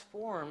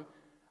transform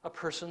a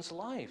person's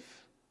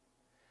life.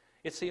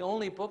 It's the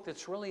only book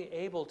that's really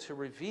able to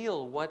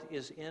reveal what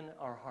is in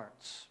our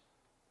hearts,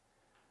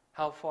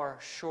 how far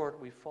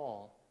short we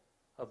fall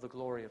of the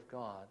glory of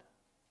God,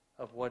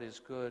 of what is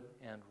good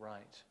and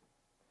right.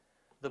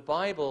 The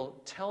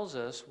Bible tells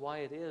us why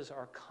it is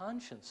our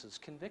consciences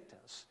convict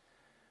us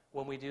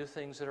when we do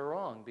things that are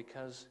wrong,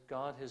 because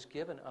God has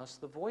given us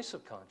the voice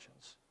of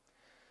conscience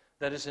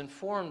that is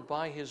informed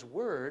by His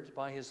Word,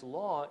 by His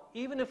law,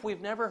 even if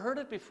we've never heard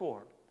it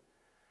before.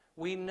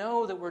 We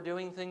know that we're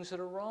doing things that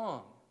are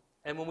wrong.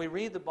 And when we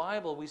read the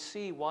Bible, we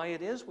see why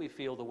it is we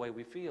feel the way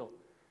we feel,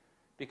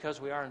 because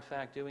we are in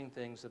fact doing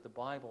things that the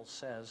Bible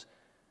says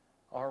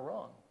are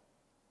wrong.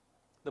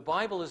 The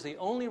Bible is the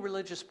only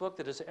religious book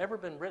that has ever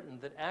been written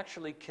that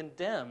actually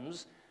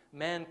condemns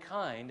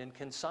mankind and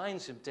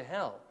consigns him to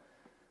hell.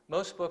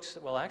 Most books,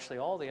 well, actually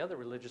all the other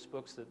religious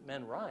books that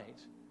men write,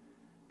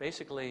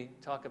 basically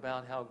talk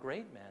about how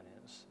great man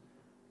is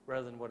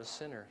rather than what a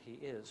sinner he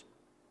is.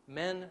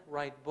 Men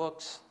write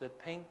books that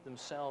paint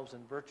themselves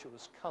in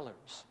virtuous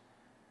colors,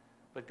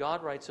 but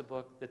God writes a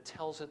book that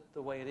tells it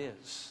the way it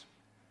is.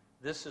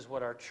 This is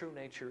what our true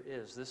nature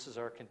is. This is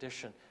our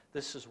condition.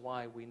 This is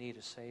why we need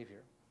a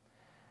Savior.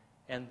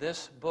 And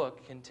this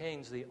book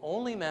contains the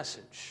only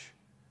message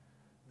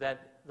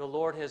that the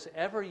Lord has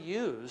ever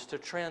used to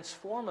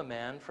transform a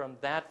man from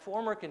that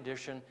former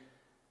condition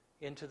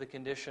into the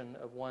condition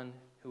of one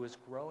who is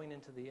growing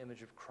into the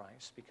image of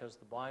Christ, because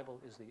the Bible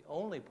is the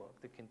only book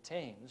that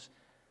contains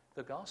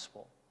the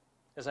gospel.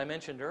 As I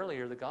mentioned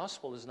earlier, the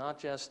gospel is not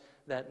just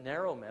that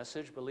narrow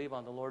message, believe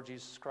on the Lord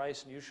Jesus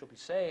Christ and you shall be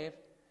saved,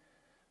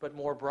 but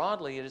more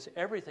broadly, it is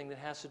everything that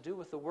has to do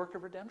with the work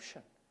of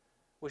redemption,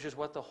 which is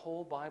what the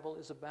whole Bible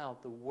is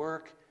about, the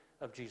work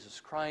of Jesus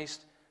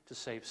Christ to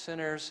save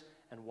sinners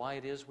and why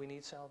it is we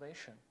need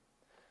salvation.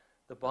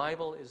 The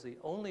Bible is the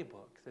only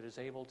book that is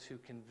able to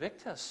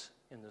convict us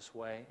in this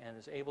way and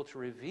is able to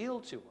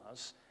reveal to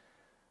us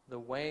the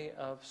way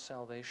of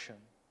salvation.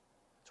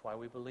 That's why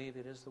we believe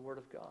it is the Word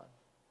of God.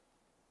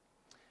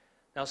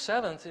 Now,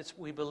 seventh,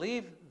 we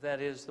believe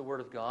that is the Word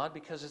of God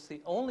because it's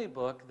the only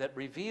book that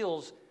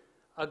reveals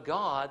a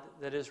God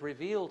that is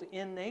revealed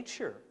in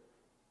nature.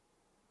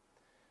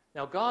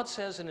 Now, God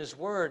says in His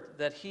Word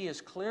that He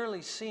is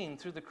clearly seen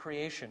through the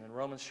creation in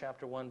Romans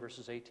chapter 1,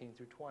 verses 18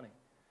 through 20.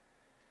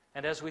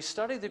 And as we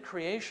study the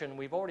creation,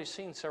 we've already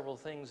seen several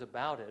things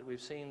about it.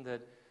 We've seen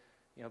that,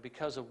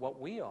 because of what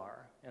we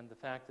are and the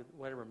fact that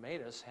whatever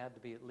made us had to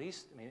be at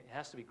least, it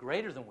has to be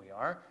greater than we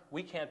are.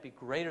 We can't be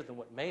greater than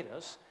what made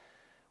us.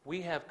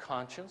 We have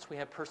conscience, we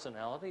have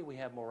personality, we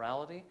have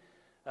morality,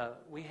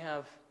 we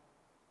have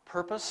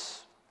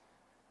purpose.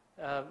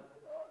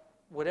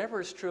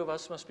 Whatever is true of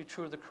us must be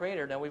true of the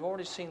Creator. Now, we've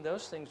already seen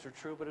those things are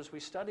true, but as we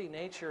study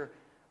nature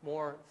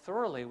more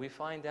thoroughly, we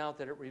find out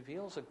that it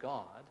reveals a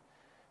God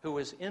who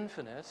is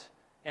infinite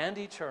and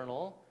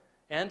eternal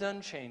and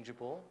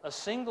unchangeable, a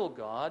single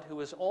God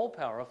who is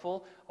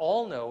all-powerful,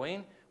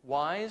 all-knowing,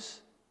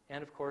 wise,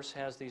 and of course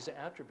has these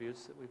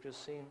attributes that we've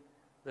just seen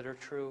that are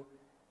true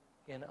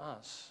in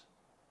us.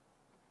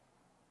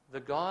 The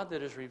God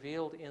that is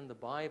revealed in the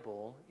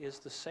Bible is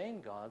the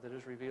same God that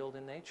is revealed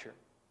in nature.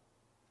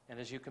 And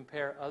as you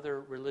compare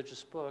other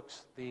religious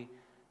books, the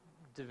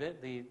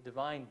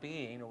divine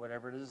being, or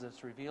whatever it is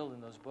that's revealed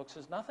in those books,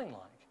 is nothing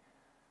like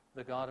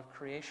the God of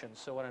creation.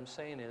 So what I'm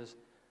saying is,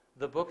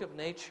 the book of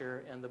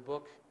nature and the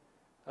book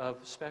of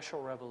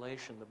special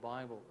revelation, the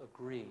Bible,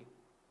 agree.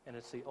 And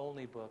it's the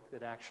only book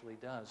that actually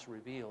does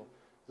reveal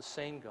the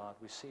same God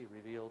we see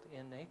revealed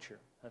in nature.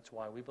 That's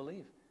why we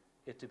believe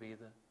it to be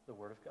the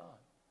Word of God.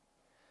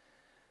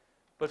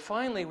 But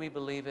finally, we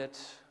believe it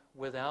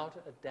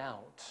without a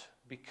doubt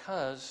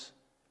because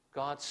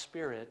God's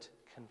Spirit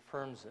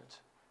confirms it.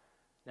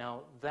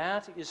 Now,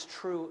 that is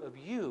true of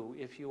you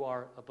if you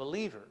are a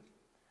believer,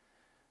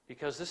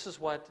 because this is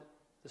what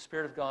the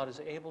Spirit of God is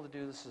able to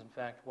do. This is, in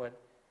fact, what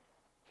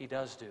He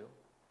does do.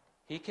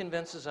 He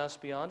convinces us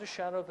beyond a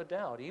shadow of a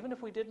doubt, even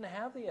if we didn't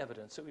have the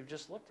evidence that we've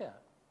just looked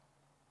at.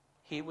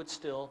 He would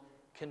still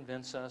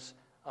convince us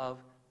of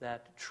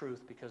that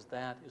truth, because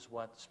that is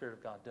what the Spirit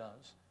of God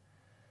does.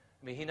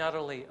 He not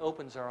only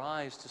opens our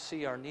eyes to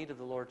see our need of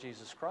the Lord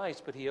Jesus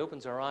Christ, but He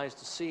opens our eyes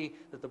to see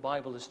that the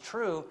Bible is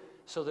true,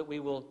 so that we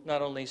will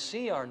not only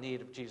see our need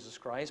of Jesus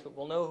Christ, but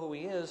we'll know who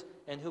He is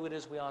and who it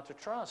is we ought to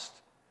trust.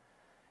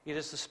 It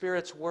is the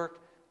Spirit's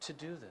work to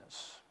do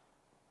this.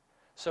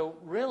 So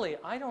really,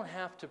 I don't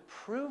have to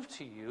prove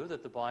to you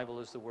that the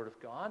Bible is the Word of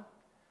God.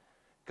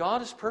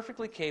 God is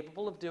perfectly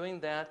capable of doing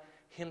that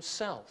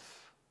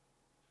Himself.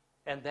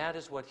 And that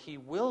is what He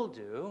will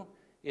do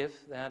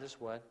if that is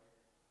what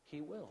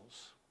He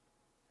wills.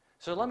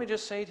 So let me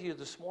just say to you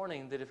this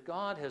morning that if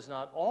God has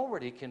not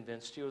already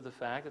convinced you of the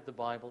fact that the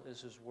Bible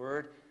is His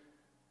Word,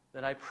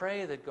 then I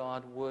pray that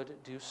God would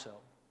do so.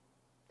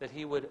 That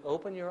He would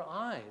open your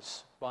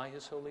eyes by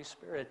His Holy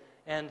Spirit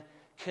and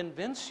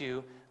convince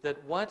you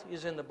that what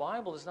is in the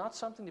Bible is not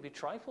something to be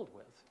trifled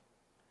with.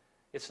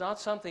 It's not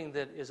something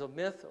that is a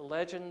myth, a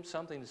legend,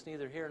 something that's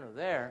neither here nor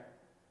there,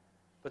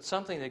 but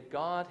something that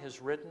God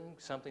has written,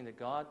 something that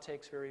God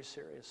takes very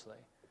seriously,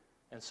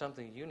 and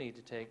something you need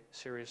to take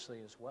seriously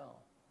as well.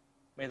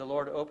 May the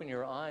Lord open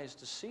your eyes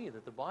to see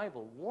that the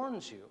Bible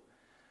warns you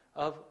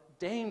of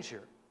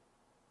danger,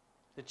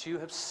 that you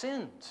have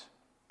sinned.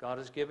 God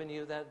has given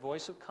you that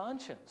voice of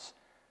conscience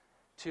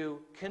to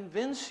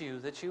convince you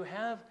that you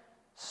have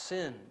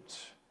sinned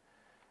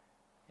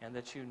and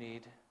that you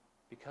need,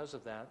 because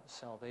of that,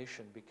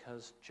 salvation,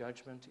 because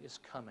judgment is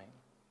coming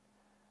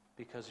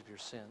because of your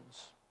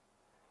sins.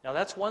 Now,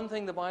 that's one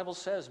thing the Bible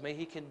says. May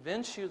He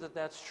convince you that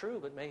that's true,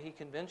 but may He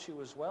convince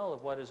you as well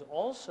of what is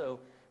also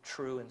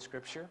true in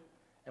Scripture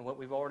and what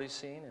we've already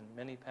seen in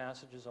many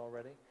passages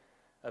already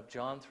of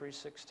John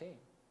 3:16.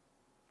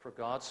 For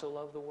God so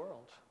loved the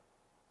world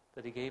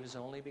that He gave His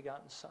only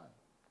begotten Son,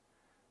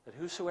 that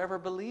whosoever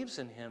believes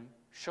in Him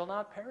shall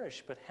not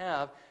perish, but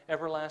have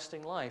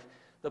everlasting life.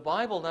 The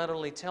Bible not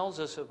only tells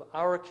us of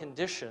our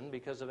condition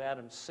because of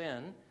Adam's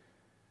sin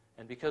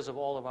and because of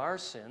all of our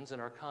sins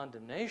and our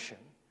condemnation,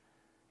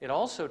 it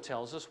also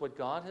tells us what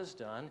God has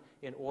done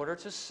in order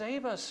to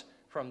save us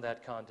from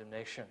that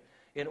condemnation,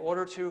 in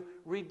order to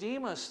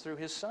redeem us through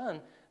His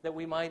Son, that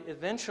we might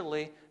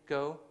eventually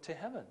go to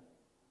heaven.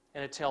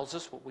 And it tells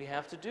us what we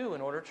have to do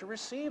in order to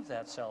receive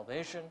that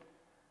salvation.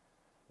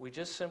 We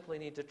just simply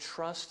need to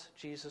trust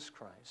Jesus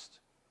Christ.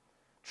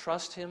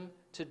 Trust Him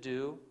to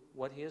do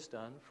what He has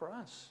done for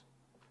us.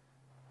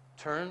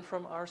 Turn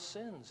from our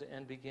sins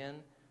and begin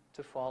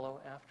to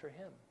follow after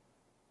Him.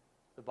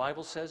 The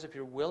Bible says if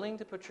you're willing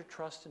to put your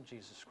trust in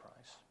Jesus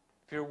Christ,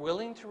 if you're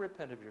willing to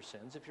repent of your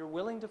sins, if you're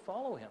willing to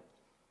follow Him,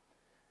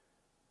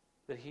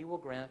 that He will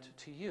grant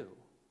to you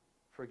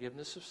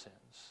forgiveness of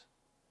sins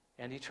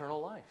and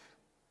eternal life.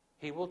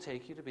 He will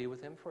take you to be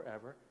with Him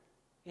forever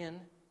in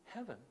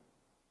heaven.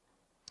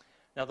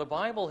 Now, the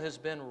Bible has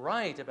been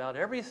right about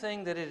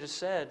everything that it has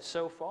said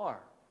so far.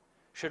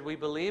 Should we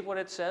believe what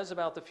it says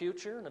about the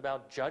future and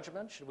about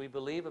judgment? Should we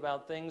believe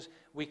about things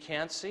we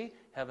can't see,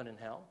 heaven and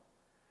hell?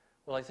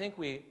 Well, I think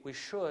we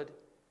should.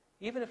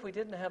 Even if we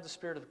didn't have the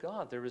Spirit of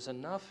God, there is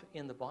enough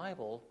in the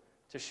Bible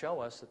to show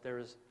us that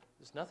there's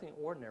nothing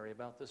ordinary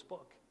about this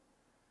book.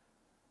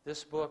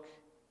 This book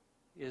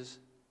is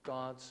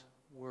God's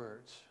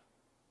words.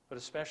 But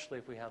especially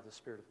if we have the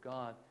Spirit of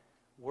God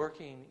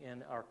working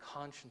in our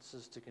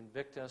consciences to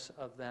convict us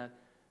of that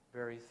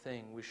very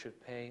thing, we should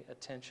pay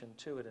attention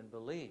to it and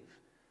believe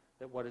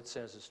that what it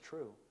says is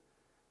true.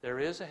 There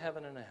is a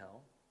heaven and a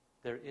hell.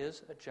 There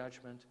is a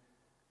judgment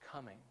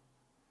coming.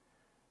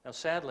 Now,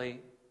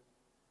 sadly,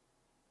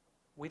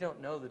 we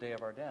don't know the day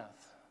of our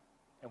death,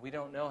 and we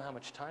don't know how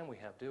much time we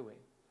have, do we?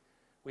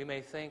 We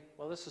may think,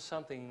 well, this is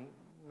something,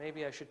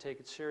 maybe I should take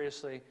it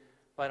seriously,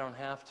 but I don't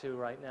have to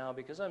right now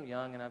because I'm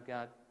young and I've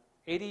got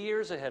 80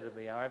 years ahead of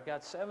me, or I've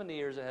got 70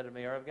 years ahead of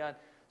me, or I've got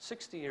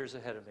 60 years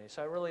ahead of me,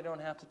 so I really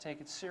don't have to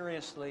take it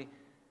seriously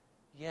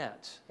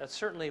yet. That's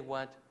certainly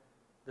what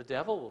the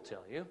devil will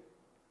tell you.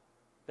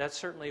 That's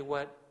certainly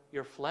what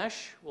your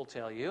flesh will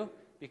tell you,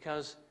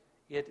 because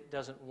it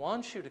doesn't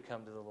want you to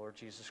come to the Lord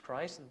Jesus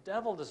Christ. The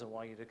devil doesn't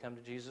want you to come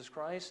to Jesus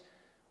Christ.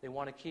 They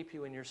want to keep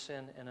you in your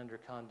sin and under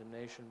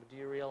condemnation. But do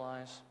you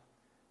realize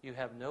you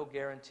have no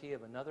guarantee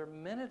of another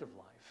minute of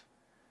life?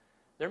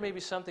 There may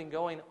be something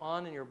going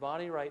on in your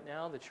body right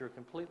now that you're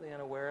completely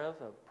unaware of,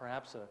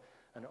 perhaps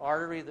an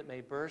artery that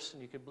may burst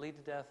and you could bleed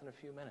to death in a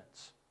few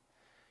minutes.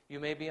 You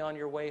may be on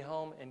your way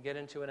home and get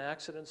into an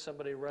accident.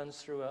 Somebody runs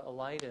through a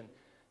light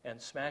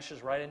and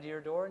smashes right into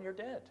your door and you're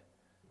dead.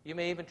 You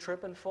may even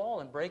trip and fall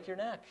and break your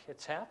neck.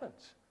 It's happened.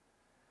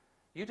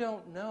 You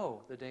don't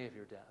know the day of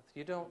your death.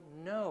 You don't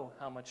know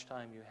how much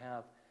time you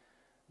have.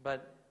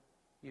 But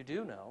you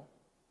do know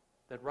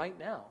that right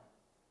now,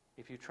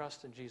 if you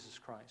trust in Jesus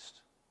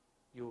Christ,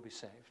 you will be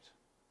saved.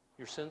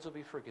 Your sins will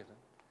be forgiven,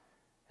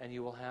 and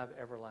you will have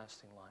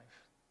everlasting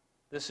life.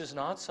 This is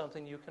not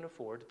something you can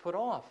afford to put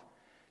off.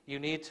 You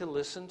need to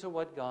listen to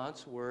what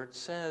God's Word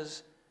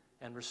says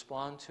and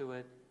respond to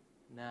it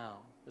now.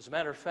 As a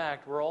matter of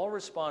fact, we're all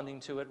responding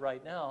to it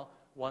right now,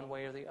 one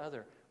way or the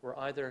other. We're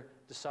either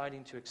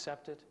deciding to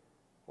accept it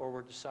or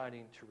we're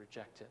deciding to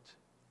reject it.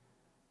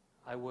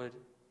 I would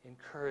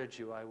encourage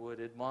you, I would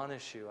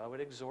admonish you, I would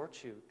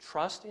exhort you.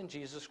 Trust in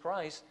Jesus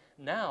Christ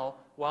now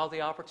while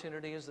the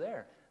opportunity is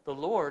there. The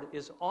Lord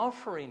is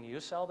offering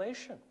you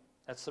salvation.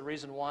 That's the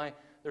reason why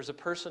there's a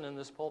person in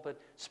this pulpit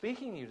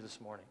speaking to you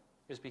this morning,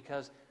 is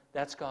because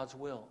that's God's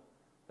will,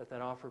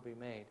 that offer be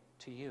made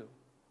to you.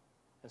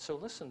 And so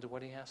listen to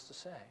what He has to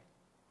say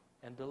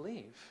and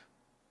believe.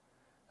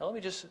 Now let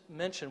me just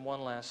mention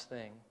one last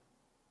thing.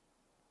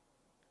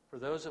 For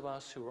those of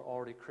us who are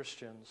already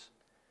Christians,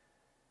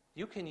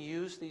 you can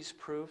use these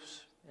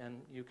proofs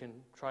and you can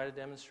try to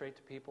demonstrate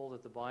to people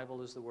that the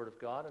Bible is the Word of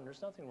God, and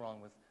there's nothing wrong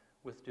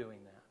with doing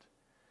that.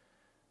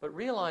 But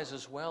realize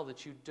as well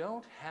that you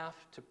don't have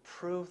to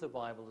prove the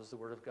Bible is the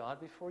Word of God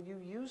before you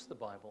use the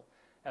Bible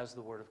as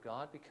the Word of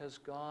God, because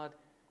God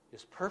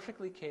is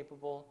perfectly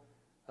capable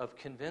of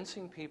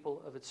convincing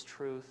people of its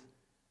truth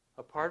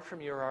apart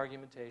from your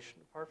argumentation,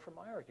 apart from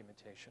my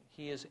argumentation.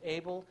 He is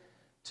able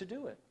to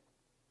do it.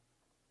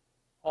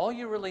 All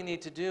you really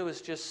need to do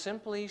is just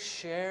simply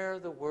share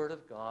the Word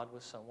of God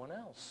with someone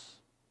else,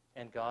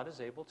 and God is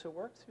able to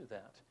work through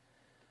that.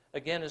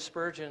 Again, as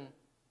Spurgeon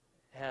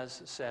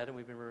has said, and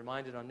we've been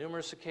reminded on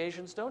numerous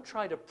occasions, don't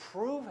try to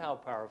prove how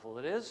powerful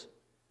it is.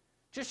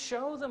 Just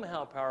show them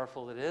how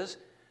powerful it is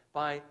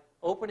by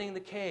opening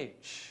the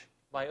cage,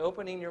 by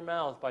opening your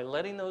mouth, by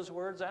letting those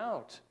words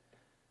out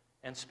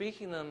and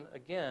speaking them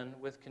again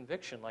with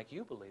conviction like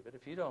you believe it.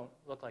 If you don't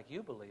look like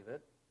you believe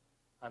it,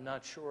 I'm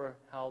not sure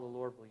how the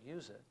Lord will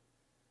use it.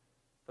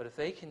 But if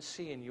they can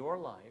see in your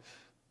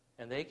life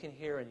and they can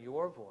hear in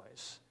your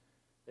voice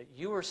that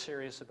you are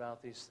serious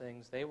about these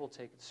things, they will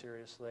take it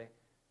seriously,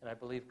 and I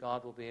believe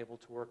God will be able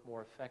to work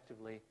more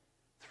effectively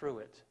through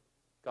it.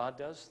 God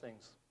does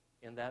things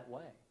in that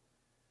way.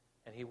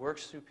 And He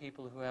works through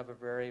people who have a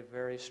very,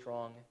 very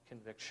strong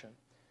conviction.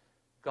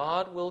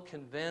 God will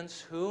convince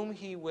whom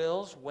He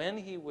wills, when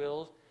He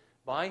wills,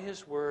 by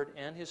His Word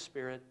and His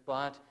Spirit,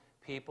 but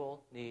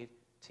people need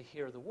to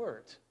hear the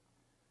Word.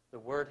 The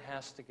Word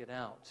has to get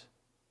out.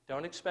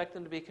 Don't expect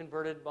them to be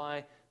converted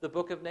by the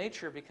book of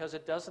nature, because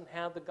it doesn't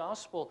have the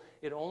gospel.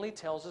 It only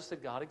tells us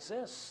that God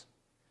exists.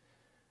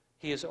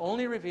 He has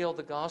only revealed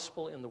the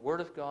gospel in the Word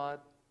of God,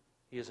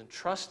 He has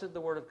entrusted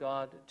the Word of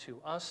God to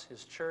us,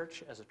 His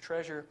church, as a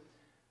treasure.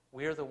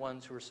 We are the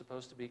ones who are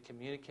supposed to be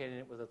communicating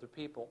it with other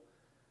people.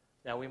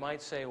 Now we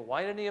might say, well,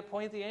 why didn't He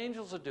appoint the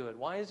angels to do it?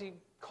 Why does He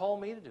call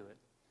me to do it?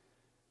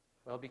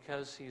 Well,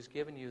 because He's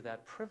given you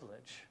that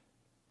privilege.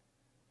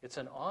 It's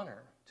an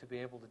honor to be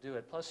able to do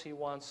it. Plus, He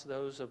wants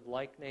those of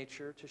like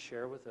nature to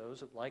share with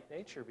those of like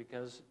nature,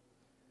 because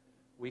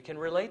we can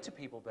relate to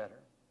people better.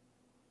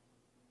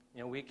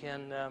 We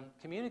can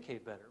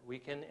communicate better. We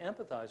can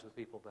empathize with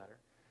people better.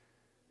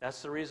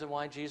 That's the reason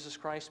why Jesus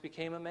Christ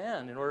became a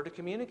man, in order to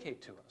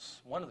communicate to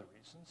us. One of the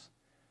reasons.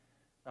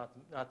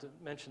 Not to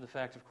mention the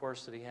fact, of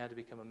course, that He had to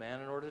become a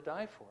man in order to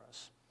die for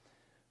us.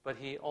 But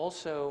He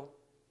also,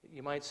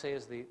 you might say,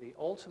 is the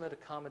ultimate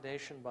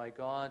accommodation by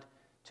God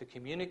to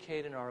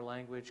communicate in our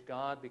language.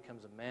 God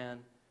becomes a man,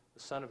 the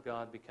Son of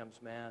God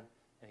becomes man,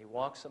 and He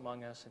walks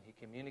among us and He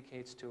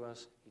communicates to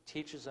us. He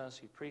teaches us,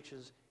 He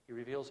preaches, He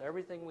reveals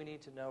everything we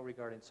need to know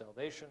regarding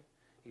salvation.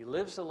 He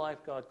lives the life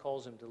God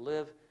calls Him to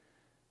live,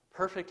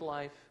 perfect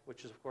life,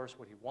 which is, of course,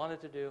 what He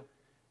wanted to do,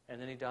 and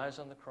then He dies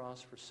on the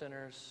cross for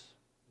sinners,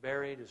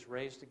 buried, is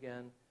raised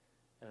again,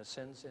 and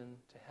ascends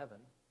into heaven.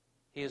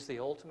 He is the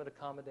ultimate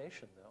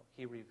accommodation, though.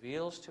 He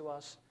reveals to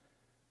us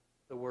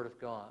the Word of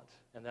God,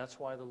 and that's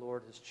why the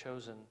Lord has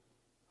chosen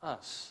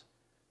us,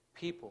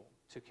 people,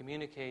 to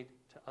communicate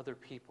to other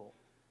people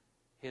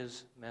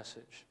His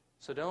message.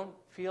 So don't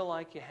feel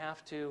like you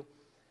have to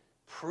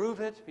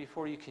prove it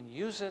before you can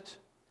use it.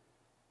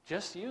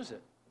 Just use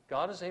it.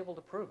 God is able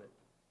to prove it,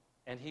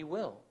 and He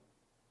will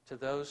to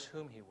those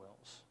whom He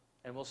wills.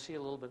 And we'll see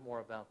a little bit more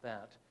about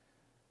that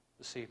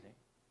this evening.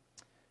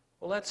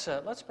 Well, let's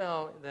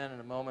bow then in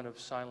a moment of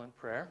silent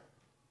prayer.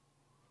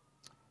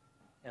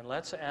 And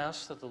let's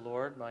ask that the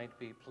Lord might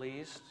be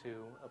pleased to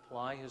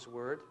apply His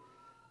Word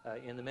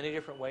in the many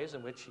different ways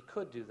in which He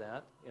could do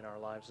that in our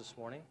lives this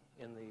morning,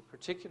 in the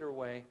particular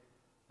way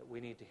that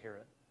we need to hear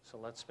it. So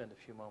let's spend a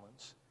few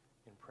moments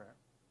in prayer.